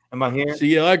 Am I here? So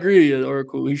yeah, I agree with you,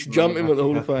 Oracle. He should jump him at the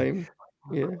Hall of Fame.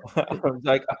 Yeah. I'm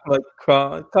like,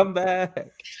 come back.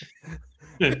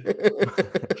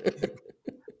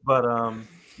 But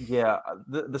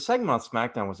the segment on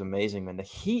SmackDown was amazing, man. The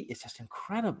heat is just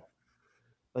incredible.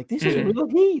 This is real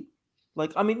heat.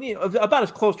 About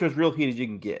as close to as real heat as you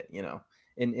can get, in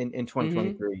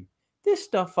 2023. This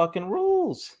stuff fucking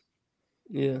rules.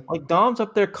 Yeah. Dom's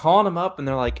up there calling him up, and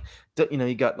they're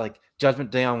you got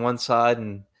Judgment Day on one side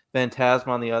and Phantasm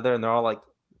on the other, and they're all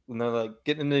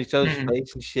getting into each other's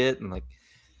face and shit, and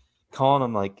calling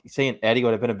him, saying Eddie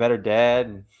would have been a better dad,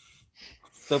 and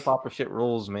soap opera shit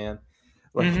rules, man.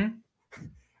 And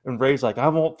Ray's I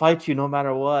won't fight you no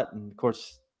matter what, and of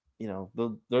course, they're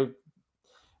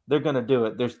gonna do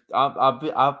it. I'm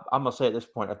gonna say at this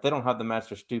point, if they don't have the match,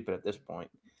 they're stupid at this point.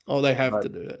 Oh, they have to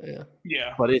do it, yeah.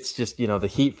 Yeah. But it's just the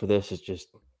heat for this is just.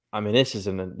 I mean, this is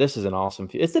an awesome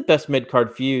feud. It's the best mid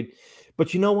card feud.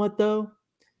 But you know what though?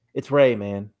 It's Rey,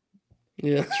 man.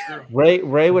 Yeah, that's true.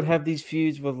 Rey would have these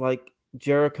feuds with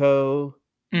Jericho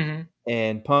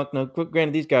and Punk. Now,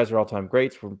 granted, these guys are all time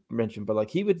greats were mentioned, but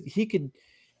he could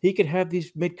have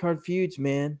these mid card feuds,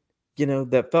 man.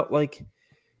 That felt like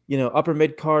upper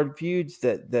mid card feuds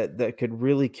that could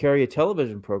really carry a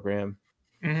television program.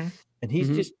 And he's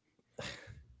just,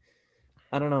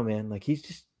 I don't know, man. He's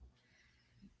just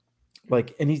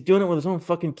and he's doing it with his own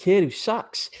fucking kid who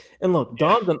sucks. And look,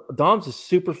 Dom's a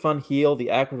super fun heel. The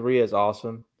act with Rhea is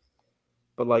awesome,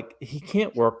 but he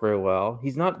can't work very well.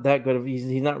 He's not that good. He's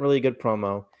not really a good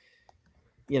promo.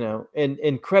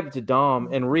 And credit to Dom,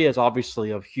 and Rhea is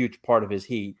obviously a huge part of his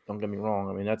heat. Don't get me wrong.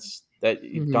 I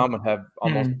mean, Dom would have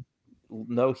almost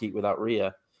no heat without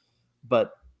Rhea,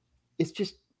 but it's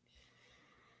just.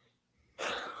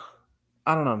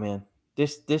 I don't know, man.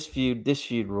 This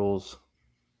feud rules.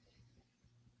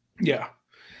 Yeah,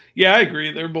 I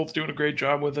agree. They're both doing a great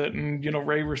job with it, and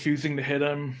Rey refusing to hit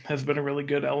him has been a really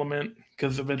good element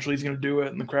because eventually he's going to do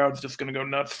it, and the crowd's just going to go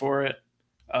nuts for it.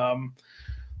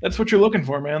 That's what you're looking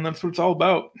for, man. That's what it's all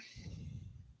about.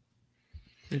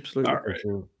 Absolutely, all right.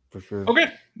 For sure. Okay,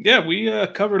 yeah, we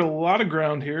covered a lot of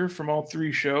ground here from all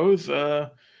 3 shows.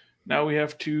 Now we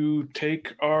have to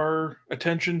take our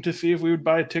attention to see if we would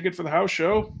buy a ticket for the house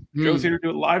show. Joe's here to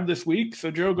do it live this week. So,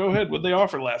 Joe, go ahead. What did they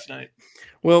offer last night?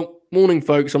 Well, morning,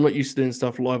 folks. I'm not used to doing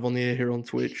stuff live on the air here on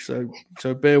Twitch, so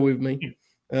bear with me.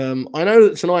 I know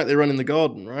that tonight they're running the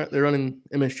Garden, right? They're running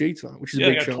MSG tonight, which is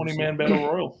a big show. 20-man battle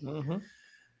royal.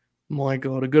 My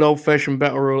God, a good old-fashioned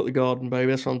battle royal at the Garden, baby.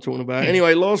 That's what I'm talking about.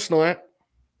 Anyway, last night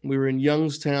we were in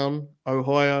Youngstown,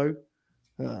 Ohio.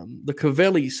 The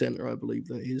Covelli Center, I believe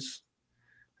that is.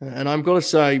 And I'm going to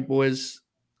say, boys,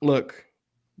 look,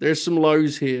 there's some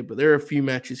lows here, but there are a few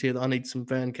matches here that I need some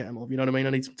fan cam of. You know what I mean?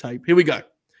 I need some tape. Here we go.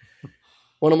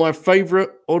 One of my favorite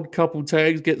odd couple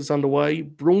tags gets us underway.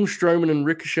 Braun Strowman and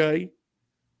Ricochet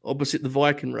opposite the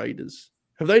Viking Raiders.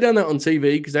 Have they done that on TV?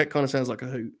 Because that kind of sounds like a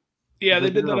hoot. Yeah,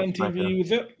 they did that on TV.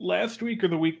 Was it last week or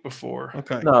the week before?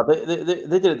 Okay. No, they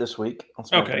did it this week.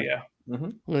 Okay, yeah.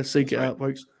 I'm going to seek it out,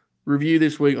 folks. Review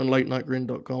this week on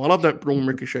latenightgrin.com. I love that Braun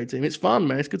Ricochet team. It's fun,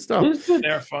 man. It's good stuff.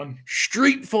 They're fun.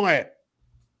 Street Fight.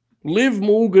 Liv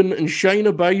Morgan and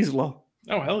Shayna Baszler.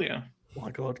 Oh, hell yeah. My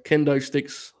God. Kendo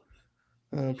sticks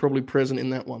probably present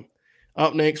in that one.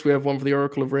 Up next, we have one for the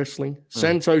Oracle of Wrestling.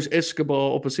 Santos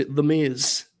Escobar opposite The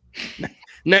Miz.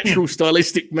 Natural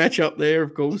stylistic matchup there,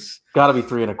 of course. Got to be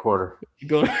 3 1/4.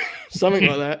 Got something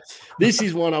like that. This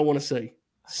is one I want to see.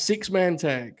 6-man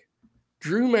tag.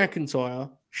 Drew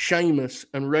McIntyre, Sheamus,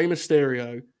 and Rey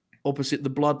Mysterio opposite the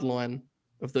bloodline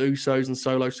of the Usos and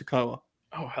Solo Sikoa.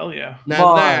 Oh, hell yeah.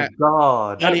 Now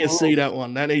God. I need to see that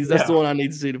one. That's the one I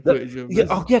need to see the footage of.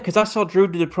 Because I saw Drew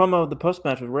do the promo of the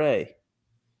post-match with Ray.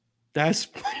 That's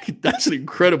an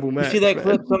incredible match. You see that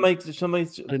man. clip? Somebody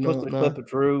posted a clip of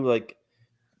Drew, like,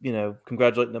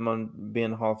 congratulating them on being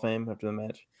in the Hall of Fame after the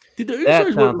match. Did the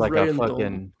Usos work with like Ray and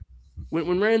Dom?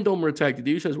 When Ray and Dom were attacked, did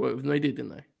the Usos work with them? They did,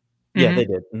 didn't they? Yeah, they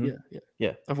did. Mm-hmm.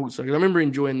 Yeah. I thought so. I remember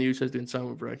enjoying the Usos doing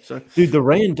something with Ray. So, dude, the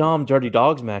Ray and Dom Dirty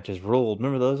Dogs matches ruled.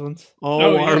 Remember those ones?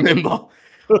 Oh, I remember.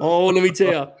 Oh, let me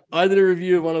tell you, I did a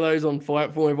review of one of those on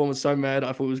Fightful. Everyone was so mad.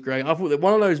 I thought it was great. I thought that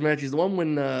one of those matches, the one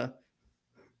when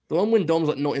Dom's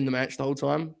like not in the match the whole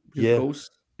time, of course.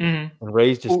 Mm-hmm. And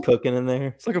Ray's just cooking in there.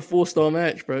 It's like a 4-star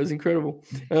match, bro. It's incredible.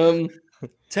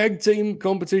 Tag team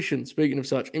competition. Speaking of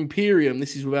such, Imperium.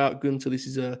 This is without Gunther. This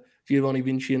is Giovanni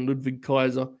Vinci and Ludwig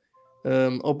Kaiser.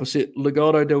 Opposite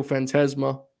Legado del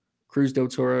Fantasma, Cruz del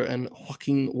Toro, and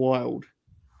Joaquin Wilde.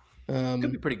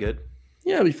 Could be pretty good.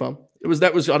 Yeah, it'd be fun.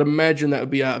 I'd imagine that would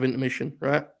be out of intermission,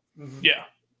 right? Yeah.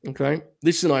 Okay.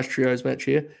 This is a nice trios match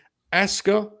here.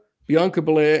 Asuka, Bianca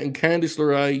Belair, and Candice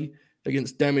LeRae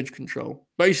against Damage Control.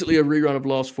 Basically a rerun of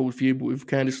Last Fall feud with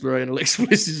Candice LeRae and Alexa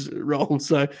Bliss's role.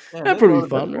 So that'd probably be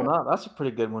fun, right? That's a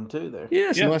pretty good one too there. Yeah,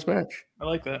 it's a nice match. I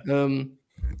like that.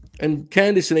 And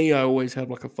Candice and Io always have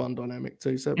like a fun dynamic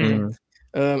too. So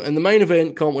and the main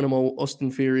event, can't win them all,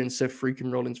 Austin Theory and Seth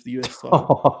freaking Rollins for the US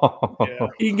title.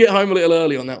 You can get home a little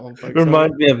early on that one, folks.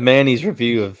 Reminds me of Manny's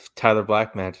review of Tyler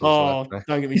Black matches. Oh,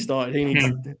 don't get me started. He needs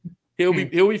he'll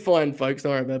be fine, folks.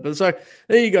 Don't worry about it. But so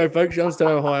there you go, folks.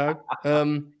 Youngstown, Ohio.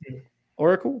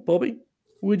 Oracle, Bobby,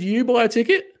 would you buy a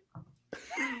ticket?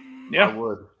 Yeah, I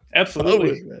would. Absolutely.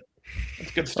 I would, man.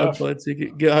 That's good stuff. I'd buy a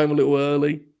ticket, get home a little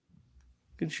early.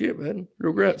 Good shit, man.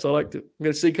 Regrets. I liked it. I'm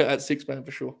going to see cut at 6-man for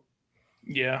sure.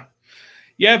 Yeah.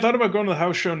 Yeah, I thought about going to the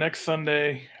house show next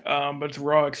Sunday, but it's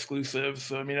Raw exclusive.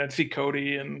 So, I mean, I'd see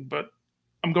Cody, but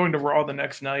I'm going to Raw the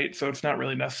next night, so it's not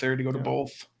really necessary to go to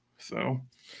both. So,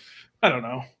 I don't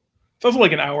know. It's also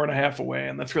like an hour and a half away,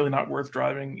 and that's really not worth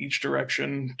driving each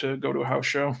direction to go to a house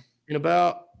show. In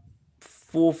about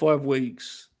 4 or 5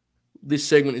 weeks, this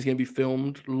segment is going to be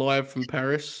filmed live from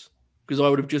Paris because I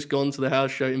would have just gone to the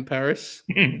house show in Paris.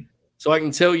 So I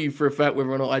can tell you for a fact whether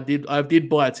or not I did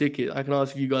buy a ticket. I can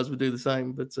ask if you guys would do the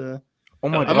same, but oh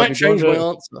my God, I might change my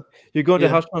answer. You're going to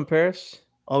house show in Paris?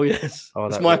 Oh yes,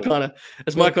 it's my kind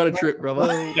of trip, brother.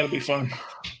 That'll be fun.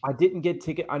 I didn't get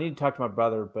ticket. I need to talk to my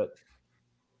brother, but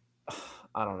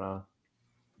I don't know.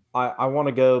 I want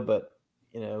to go, but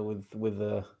with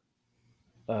the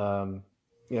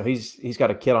he's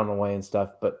got a kid on the way and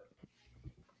stuff. But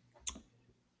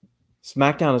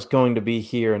SmackDown is going to be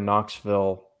here in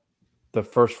Knoxville the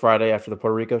first Friday after the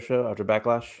Puerto Rico show, after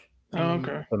Backlash. Oh,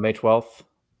 okay. On May 12th.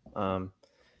 I'd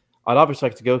obviously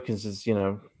like to go because it's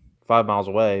 5 miles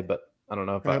away, but I don't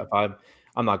know if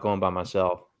I'm not going by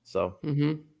myself. So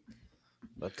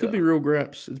but, could be real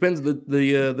graps. It depends. The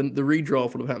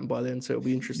redraft would have happened by then, so it'll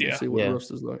be interesting to see what the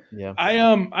roster's like. Yeah.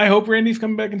 I hope Randy's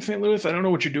coming back in St. Louis. I don't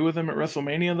know what you do with him at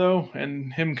WrestleMania though,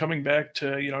 and him coming back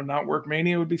to not work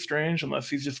Mania would be strange unless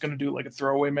he's just going to do like a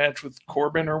throwaway match with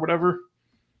Corbin or whatever.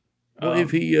 What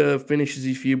if he finishes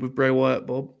his feud with Bray Wyatt,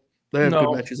 Bob? They have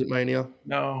good matches at Mania.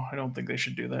 No, I don't think they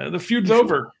should do that. The feud's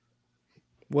over.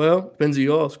 Well, depends who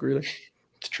you ask, really.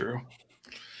 It's true.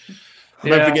 I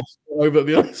don't think it's over, to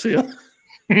be honest with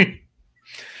you.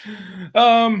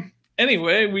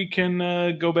 Anyway, we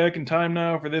can go back in time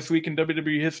now for this week in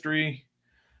WWE history,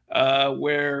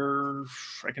 where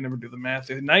I can never do the math.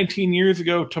 19 years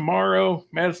ago tomorrow,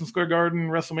 Madison Square Garden,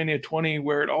 WrestleMania 20,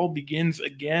 where it all begins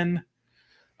again.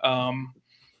 An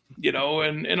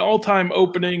all-time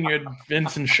opening, you had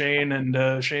Vince and Shane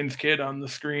and Shane's kid on the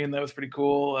screen. That was pretty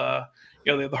cool.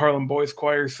 They had the Harlem Boys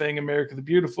Choir sing America the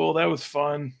Beautiful. That was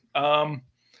fun.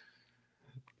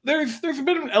 There's a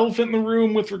bit of an elephant in the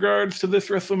room with regards to this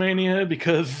WrestleMania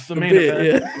because the main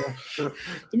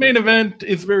event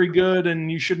is very good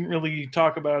and you shouldn't really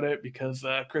talk about it because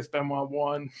Chris Benoit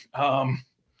won.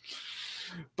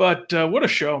 But what a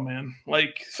show, man.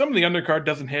 Like, some of the undercard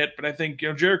doesn't hit, but I think,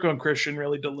 Jericho and Christian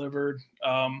really delivered.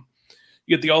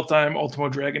 You get the all-time Ultimo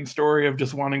Dragon story of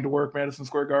just wanting to work Madison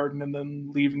Square Garden and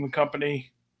then leaving the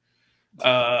company.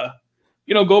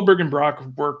 Goldberg and Brock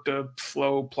worked a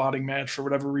slow plotting match for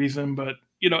whatever reason, but,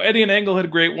 Eddie and Angle had a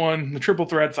great one. The triple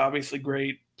threat's obviously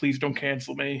great. Please don't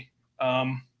cancel me.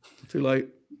 Too late.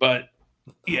 But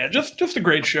yeah, just a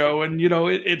great show. And,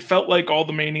 it felt like all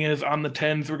the Manias on the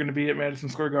 10s were going to be at Madison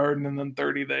Square Garden, and then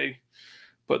 30 they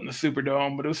put in the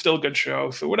Superdome, but it was still a good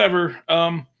show. So whatever.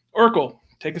 Oracle,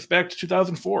 take us back to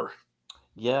 2004.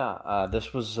 Yeah,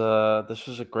 this was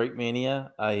a great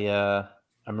Mania. I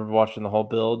remember watching the whole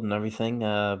build and everything.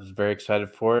 I was very excited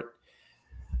for it.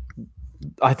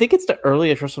 I think it's the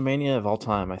earliest WrestleMania of all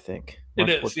time. I think March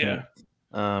it is. 14th.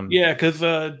 Yeah. Because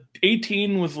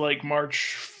 18 was like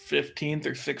March 15th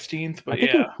or 16th. But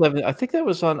I think that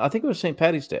was on. I think it was St.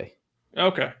 Patty's Day.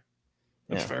 Okay,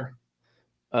 that's fair.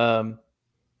 But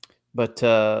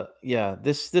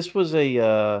this was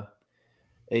a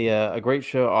great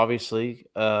show. Obviously,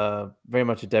 very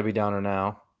much a Debbie Downer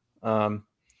now.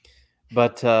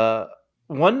 But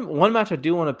one match I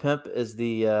do want to pimp is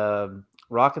the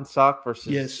Rock and Sock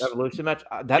versus Evolution match.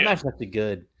 That match is actually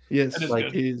good. Yes,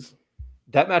 it is.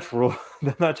 That match rule.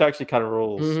 That match actually kind of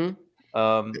rules. Mm-hmm.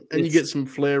 And you get some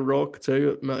Flair Rock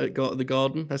too at the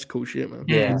Garden. That's cool shit, man.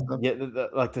 Yeah.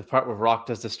 Like the part where Rock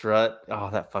does the strut. Oh,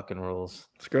 that fucking rules.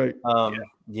 It's great.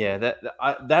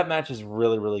 That match is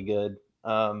really, really good.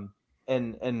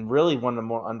 And really one of the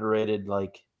more underrated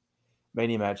like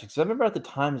Mania matches. Because I remember at the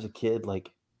time as a kid,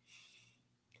 like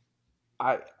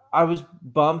I was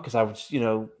bummed because I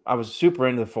was super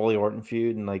into the Foley Orton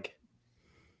feud, and like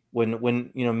when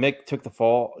Mick took the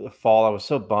fall, I was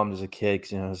so bummed as a kid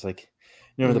because I was like,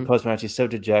 the post match he's so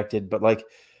dejected, but like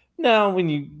now when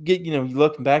you get you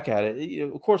looking back at it,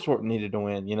 of course Orton needed to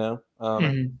win,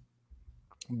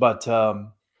 but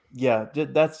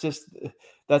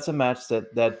that's a match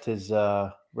that is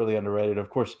really underrated. Of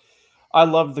course, I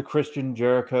loved the Christian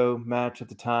Jericho match at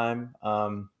the time.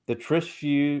 The Trish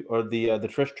feud or the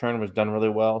Trish turn was done really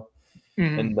well,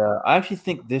 and I actually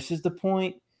think this is the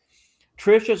point.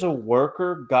 Trish as a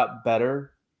worker got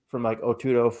better from like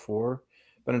 02 to 04,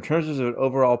 but in terms of an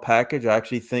overall package, I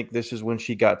actually think this is when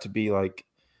she got to be like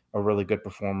a really good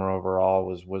performer overall.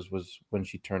 Was when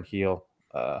she turned heel.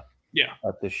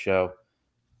 At this show.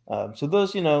 So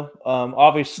those,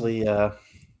 obviously,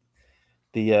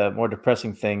 the more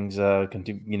depressing things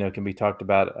can be talked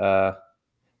about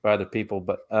by other people,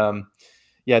 but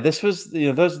this was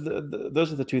those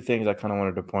are the two things I kind of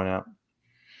wanted to point out.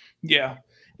 Yeah.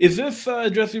 Is this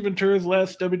Jesse Ventura's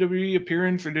last WWE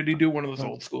appearance, or did he do one of those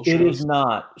old school shows? It is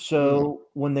not. So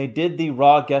when they did the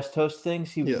Raw guest host things,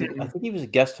 I think he was a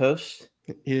guest host.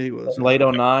 Yeah, he was. In late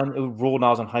 09, it ruled when I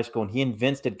was in high school, and he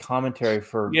invented commentary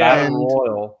for Battle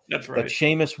Royal. That's right. That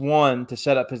Sheamus won to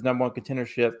set up his number one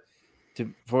contendership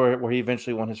for where he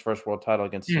eventually won his first world title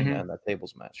against Cena in that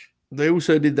tables match. They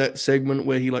also did that segment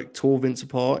where he like tore Vince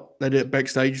apart. They did a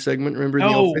backstage segment, remember in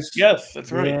the office? Yes,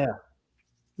 that's right. Yeah.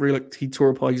 Where he tore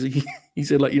apart. He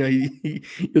said like,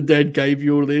 your dad gave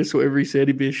you all this, whatever he said,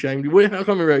 he'd be ashamed. I can't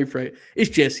remember how he phrased it.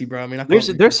 It's Jesse, bro. I mean,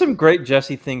 there's some great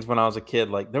Jesse things when I was a kid.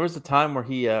 Like there was a time where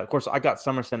he, of course, I got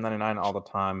SummerSlam '99 all the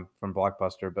time from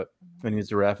Blockbuster, but when he was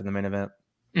the ref in the main event.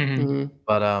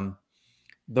 But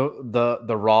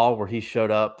the Raw where he showed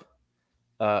up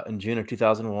in June of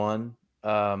 2001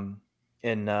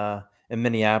 in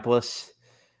Minneapolis.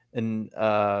 And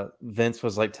Vince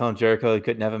was like telling Jericho he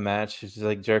couldn't have a match. It's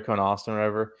like Jericho and Austin or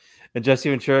whatever. And Jesse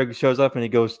Ventura shows up and he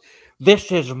goes,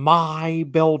 "This is my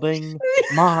building,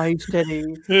 my city."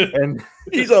 And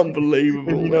he's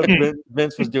unbelievable. And,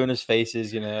 Vince was doing his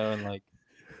faces, and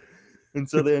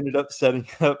so they ended up setting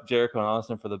up Jericho and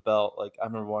Austin for the belt. Like I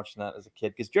remember watching that as a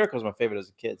kid because Jericho was my favorite as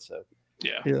a kid. So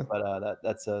yeah. But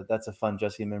that's a fun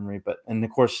Jesse memory. But and of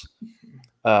course,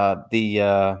 at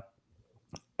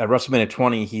WrestleMania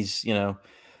 20, he's,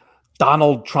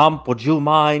 Donald Trump, would you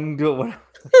mind?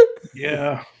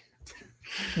 Yeah.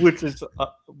 Which is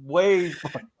way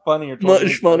funnier.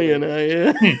 Much funnier now,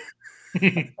 yeah.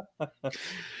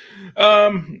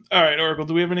 All right, Oracle,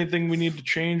 do we have anything we need to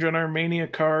change on our Mania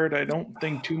card? I don't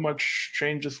think too much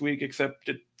changed this week, except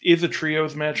it is a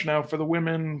trios match now for the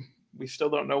women. We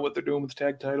still don't know what they're doing with the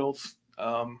tag titles.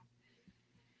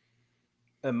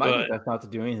 It might be best not to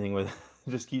do anything with it.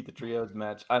 Just keep the trios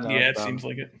match. I know. Yeah, it seems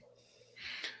like it.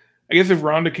 I guess if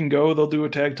Ronda can go, they'll do a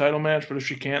tag title match, but if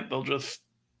she can't, they'll just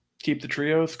keep the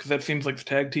trios because that seems like the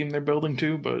tag team they're building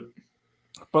to. But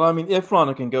I mean, if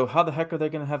Ronda can go, how the heck are they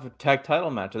going to have a tag title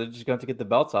match? Are they just going to have to get the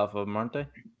belts off of them, aren't they?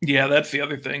 Yeah, that's the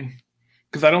other thing.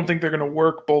 Because I don't think they're going to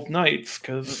work both nights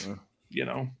because,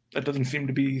 that doesn't seem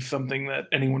to be something that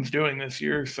anyone's doing this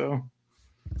year. So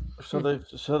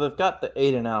they've got the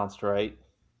 8 announced, right?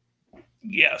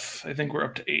 Yes, I think we're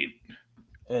up to 8.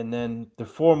 And then the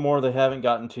 4 more they haven't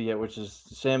gotten to yet, which is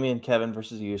Sammy and Kevin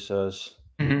versus the Usos,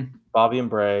 Bobby and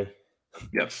Bray.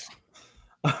 Yes.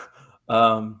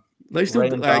 They still Ray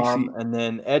and Dom, and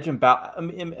then Edge and Balor. I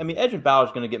mean, Edge and Balor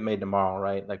is going to get made tomorrow,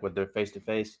 right? Like with their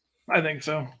face-to-face. I think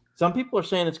so. Some people are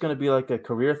saying it's going to be like a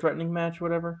career-threatening match, or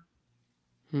whatever.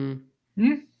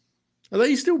 Are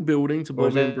they still building to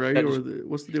Bobby and Bray, or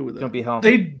what's the deal with that? Going to be hell.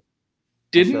 They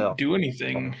didn't do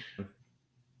anything.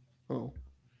 Oh,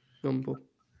 Gumble.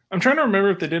 I'm trying to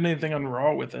remember if they did anything on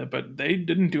Raw with it, but they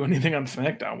didn't do anything on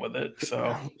SmackDown with it.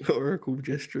 So Oracle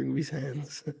gesturing with his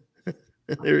hands.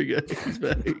 There we go. He's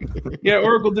back. Yeah,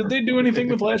 Oracle, did they do anything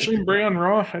with Lashley and Bray on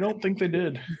Raw? I don't think they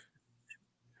did.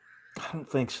 I don't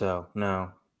think so.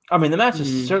 No. I mean, the match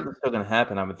is certainly still going to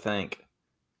happen, I would think.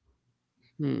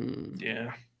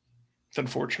 Yeah. It's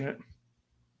unfortunate.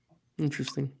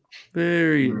 Interesting.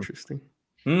 Very interesting.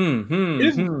 It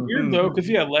is weird, though, because,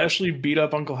 Lashley beat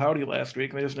up Uncle Howdy last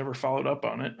week, and they just never followed up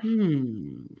on it.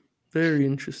 Very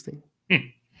interesting.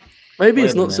 Maybe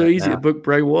it's not so easy to book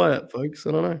Bray Wyatt, folks.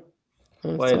 I don't know.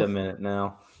 Wait a minute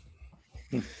now.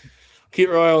 Keep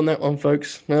your eye on that one,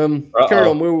 folks. Carry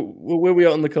on. Where we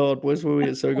at on the card, boys? Where we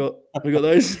at? So we got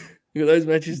those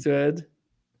matches to add.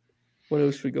 What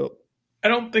else we got? I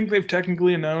don't think they've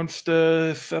technically announced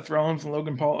Seth Rollins and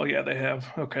Logan Paul. Oh yeah, they have.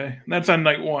 Okay, and that's on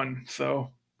night 1, so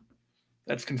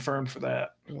that's confirmed for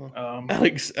that.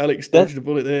 Alex dodged a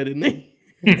bullet there, didn't he?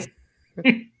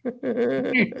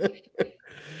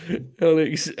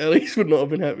 Alex would not have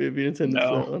been happy if he attended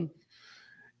that one.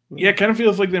 Yeah, it kind of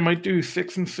feels like they might do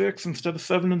 6 and 6 instead of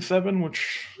 7 and 7,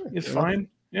 which is fine.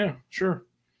 Yeah, sure.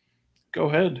 Go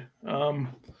ahead.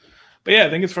 But yeah,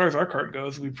 I think as far as our card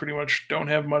goes, we pretty much don't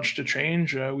have much to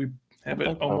change. We have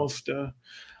it almost.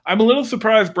 I'm a little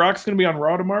surprised Brock's going to be on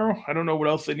Raw tomorrow. I don't know what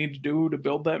else they need to do to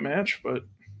build that match, but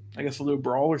I guess they'll do a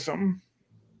brawl or something.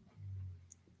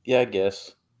 Yeah, I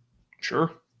guess.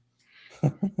 Sure.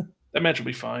 That match will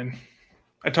be fine.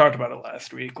 I talked about it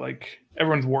last week. Like,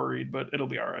 everyone's worried, but it'll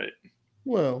be all right.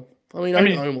 Well, I mean,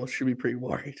 I almost should be pretty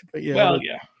worried. But yeah. Well,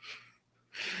 yeah.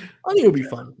 I think it'll be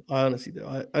fun. I honestly do.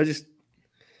 I just,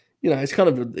 it's kind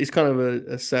of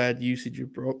a sad usage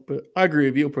of Brock, but I agree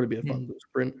with you. It'll probably be a fun little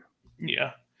sprint.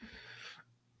 Yeah.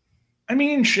 I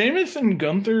mean, Sheamus and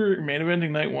Gunther main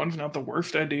eventing night 1's not the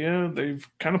worst idea. They've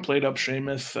kind of played up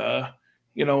Sheamus,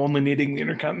 only needing the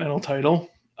Intercontinental title.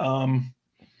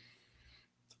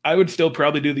 I would still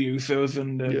probably do the Usos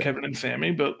and Kevin and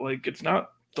Sammy, but it's not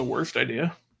the worst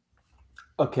idea.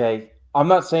 Okay, I'm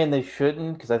not saying they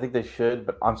shouldn't because I think they should,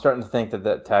 but I'm starting to think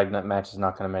that tag night match is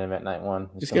not going to main event night 1.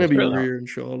 It's going to be Rhea and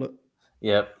Charlotte.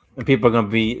 Yep, and people are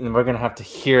going to we're going to have to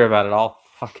hear about it all.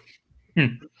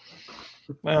 Fucking.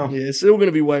 Well, yeah, it's still going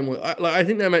to be way more. I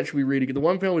think that match will be really good. The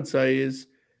one thing I would say is,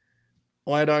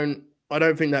 I don't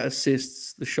think that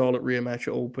assists the Charlotte Rhea match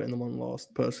at all, putting them on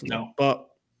last personally. No, but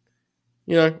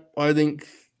I think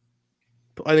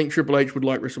Triple H would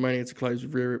like WrestleMania to close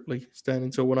with Rhea Ripley standing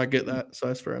until when I get that, so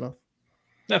that's fair enough.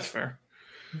 That's fair.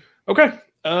 Okay.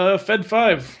 Fed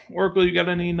 5. Oracle, you got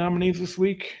any nominees this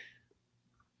week?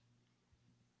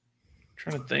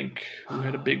 Trying to think who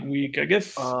had a big week. I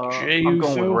guess Jey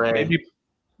Uso. Ray. Maybe.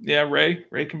 Yeah, Ray.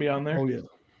 Ray can be on there. Oh yeah.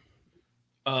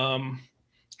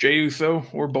 Jey Uso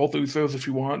or both Usos if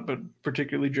you want, but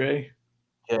particularly Jey.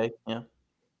 Okay, yeah.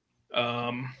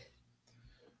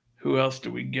 Who else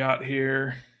do we got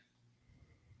here?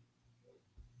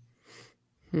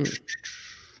 John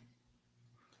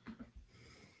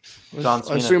Cena.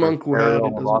 I assume Uncle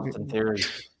Howdy.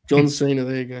 John Cena,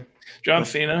 there you go. John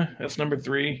Cena, that's number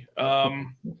 3. Not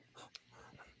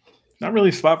really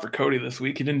a spot for Cody this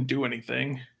week. He didn't do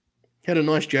anything. He had a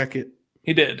nice jacket.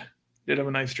 He did. Did have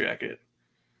a nice jacket.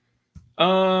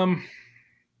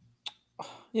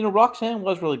 Roxanne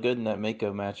was really good in that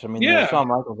Mako match. I mean, the Shawn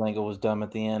Michaels angle was dumb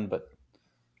at the end, but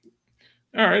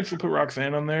all right, so put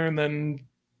Roxanne on there, and then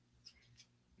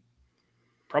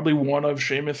probably one of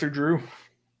Sheamus or Drew.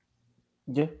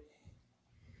 Yeah,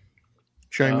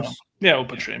 Sheamus. Yeah, we'll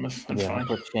put Sheamus. That's fine.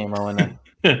 Put Shamo in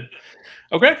there.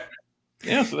 Okay.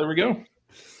 Yeah, so there we go.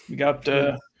 We got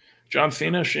John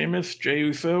Cena, Sheamus, Jey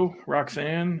Uso,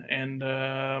 Roxanne, and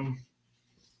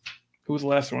who was the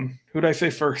last one? Who did I say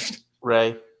first?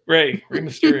 Rey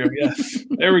Mysterio. Yes.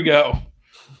 There we go.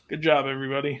 Good job,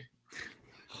 everybody.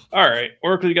 All right.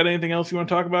 Oracle, you got anything else you want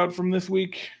to talk about from this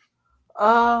week?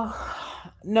 No,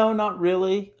 not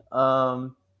really.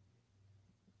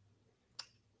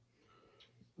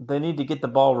 They need to get the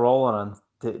ball rolling on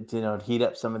to heat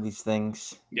up some of these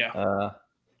things. Yeah.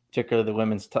 Particularly the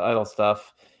women's title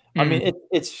stuff. I mean,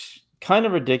 it's kind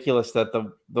of ridiculous that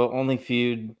the only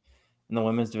feud in the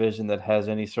women's division that has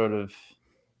any sort of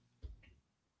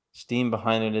steam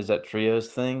behind it is that trios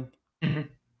thing. Mm-hmm.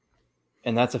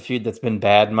 And that's a feud that's been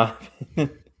bad, in my opinion.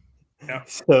 Yeah.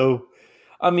 So,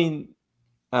 I mean,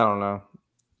 I don't know.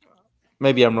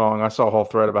 Maybe I'm wrong. I saw a whole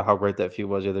thread about how great that feud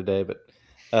was the other day, but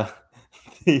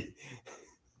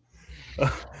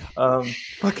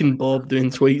fucking Bob doing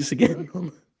tweets again.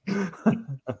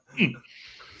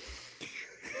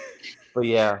 But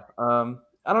yeah,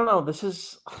 I don't know. This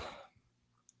is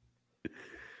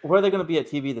where are they going to be at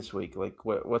TV this week? Like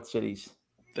what cities?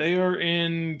 They are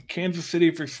in Kansas City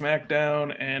for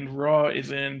SmackDown, and Raw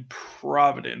is in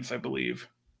Providence, I believe.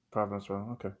 Providence,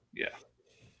 Raw. Okay. Yeah.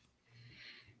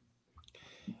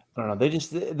 I don't know. They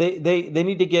just they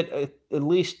need to get at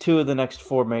least 2 of the next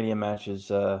 4 Mania matches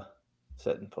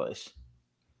set in place.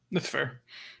 That's fair.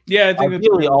 Yeah, I think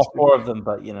ideally all 4 of them,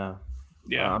 but yeah,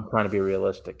 I'm trying to be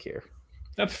realistic here.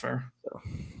 That's fair. So.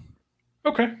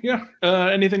 Okay, yeah.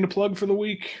 Anything to plug for the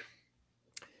week?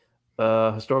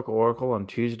 Historical Oracle on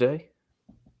Tuesday,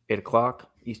 8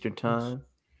 o'clock Eastern Time,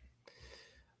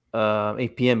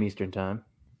 8 p.m. Eastern Time,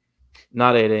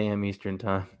 not 8 a.m. Eastern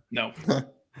Time. No.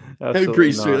 That'd be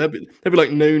pretty sweet. That'd be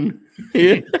like noon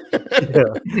here.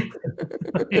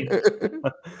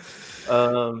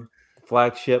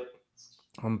 Flagship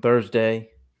on Thursday.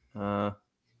 I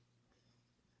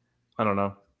don't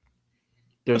know.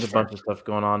 There's a bunch of stuff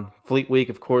going on. Fleet Week,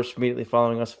 of course, immediately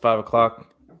following us at 5 o'clock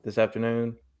this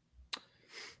afternoon.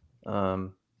 We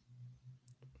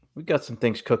got some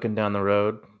things cooking down the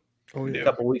road. Oh, yeah. A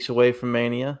couple weeks away from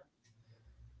Mania.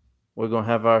 We're going to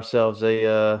have ourselves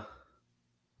a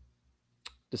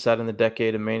deciding the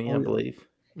decade of Mania, I believe.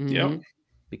 Mm-hmm. Yep.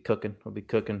 Be cooking. We'll be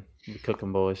cooking. We'll be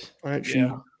cooking, boys. I actually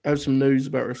have some news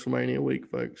about WrestleMania week,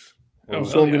 folks.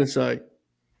 That's what I'm going to say.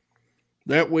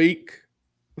 That week,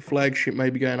 the Flagship may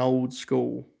be going old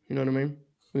school. You know what I mean?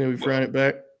 We're going to be throwing it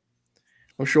back.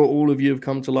 I'm sure all of you have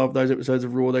come to love those episodes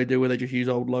of Raw they do where they just use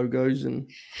old logos,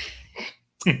 and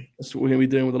that's what we're going to be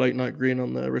doing with the Late Night Grin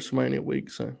on the WrestleMania week.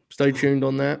 So stay tuned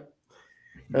on that.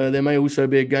 There may also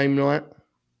be a game night.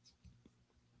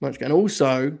 And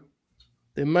also,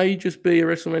 there may just be a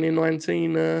WrestleMania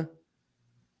 19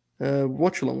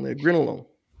 watch along there, grin along.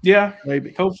 Yeah,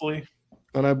 maybe. Hopefully.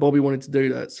 I know Bobby wanted to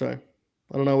do that, so I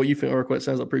don't know what you think, Oracle. It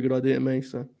sounds like a pretty good idea to me.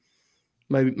 So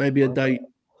maybe a date.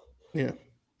 Yeah.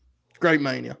 Great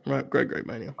Mania, right? Great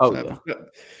Mania. Oh, so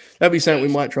that'd be something we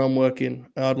might try and work in.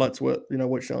 I'd like to watch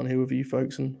that on here with you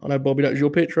folks. And I know, Bobby, that was your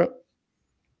pitch, right?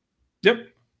 Yep.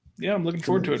 Yeah, I'm looking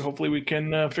forward to it. Hopefully we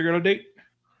can figure out a date.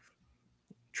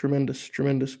 Tremendous.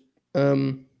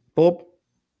 Bob,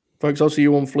 folks, I'll see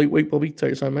you on Fleet Week, Bobby.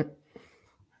 Take us home, mate.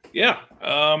 Yeah.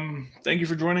 Thank you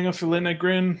for joining us for Late Night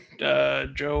Grin.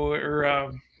 Joe,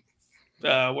 or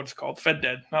what's it called? Fed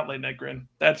Dead, not Late Night Grin.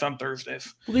 That's on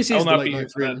Thursdays. Well, this is I'll not Late be Night here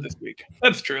for Grin that this week.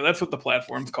 That's true. That's what the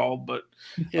platform's called, but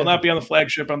I'll not be on the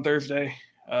flagship on Thursday.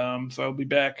 So I'll be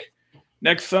back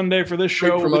next Sunday for this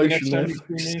show. Promotion, next time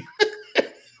you see me.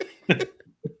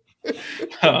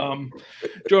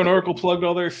 Joe and Oracle plugged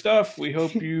all their stuff. We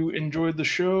hope you enjoyed the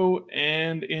show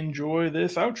and enjoy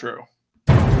this outro.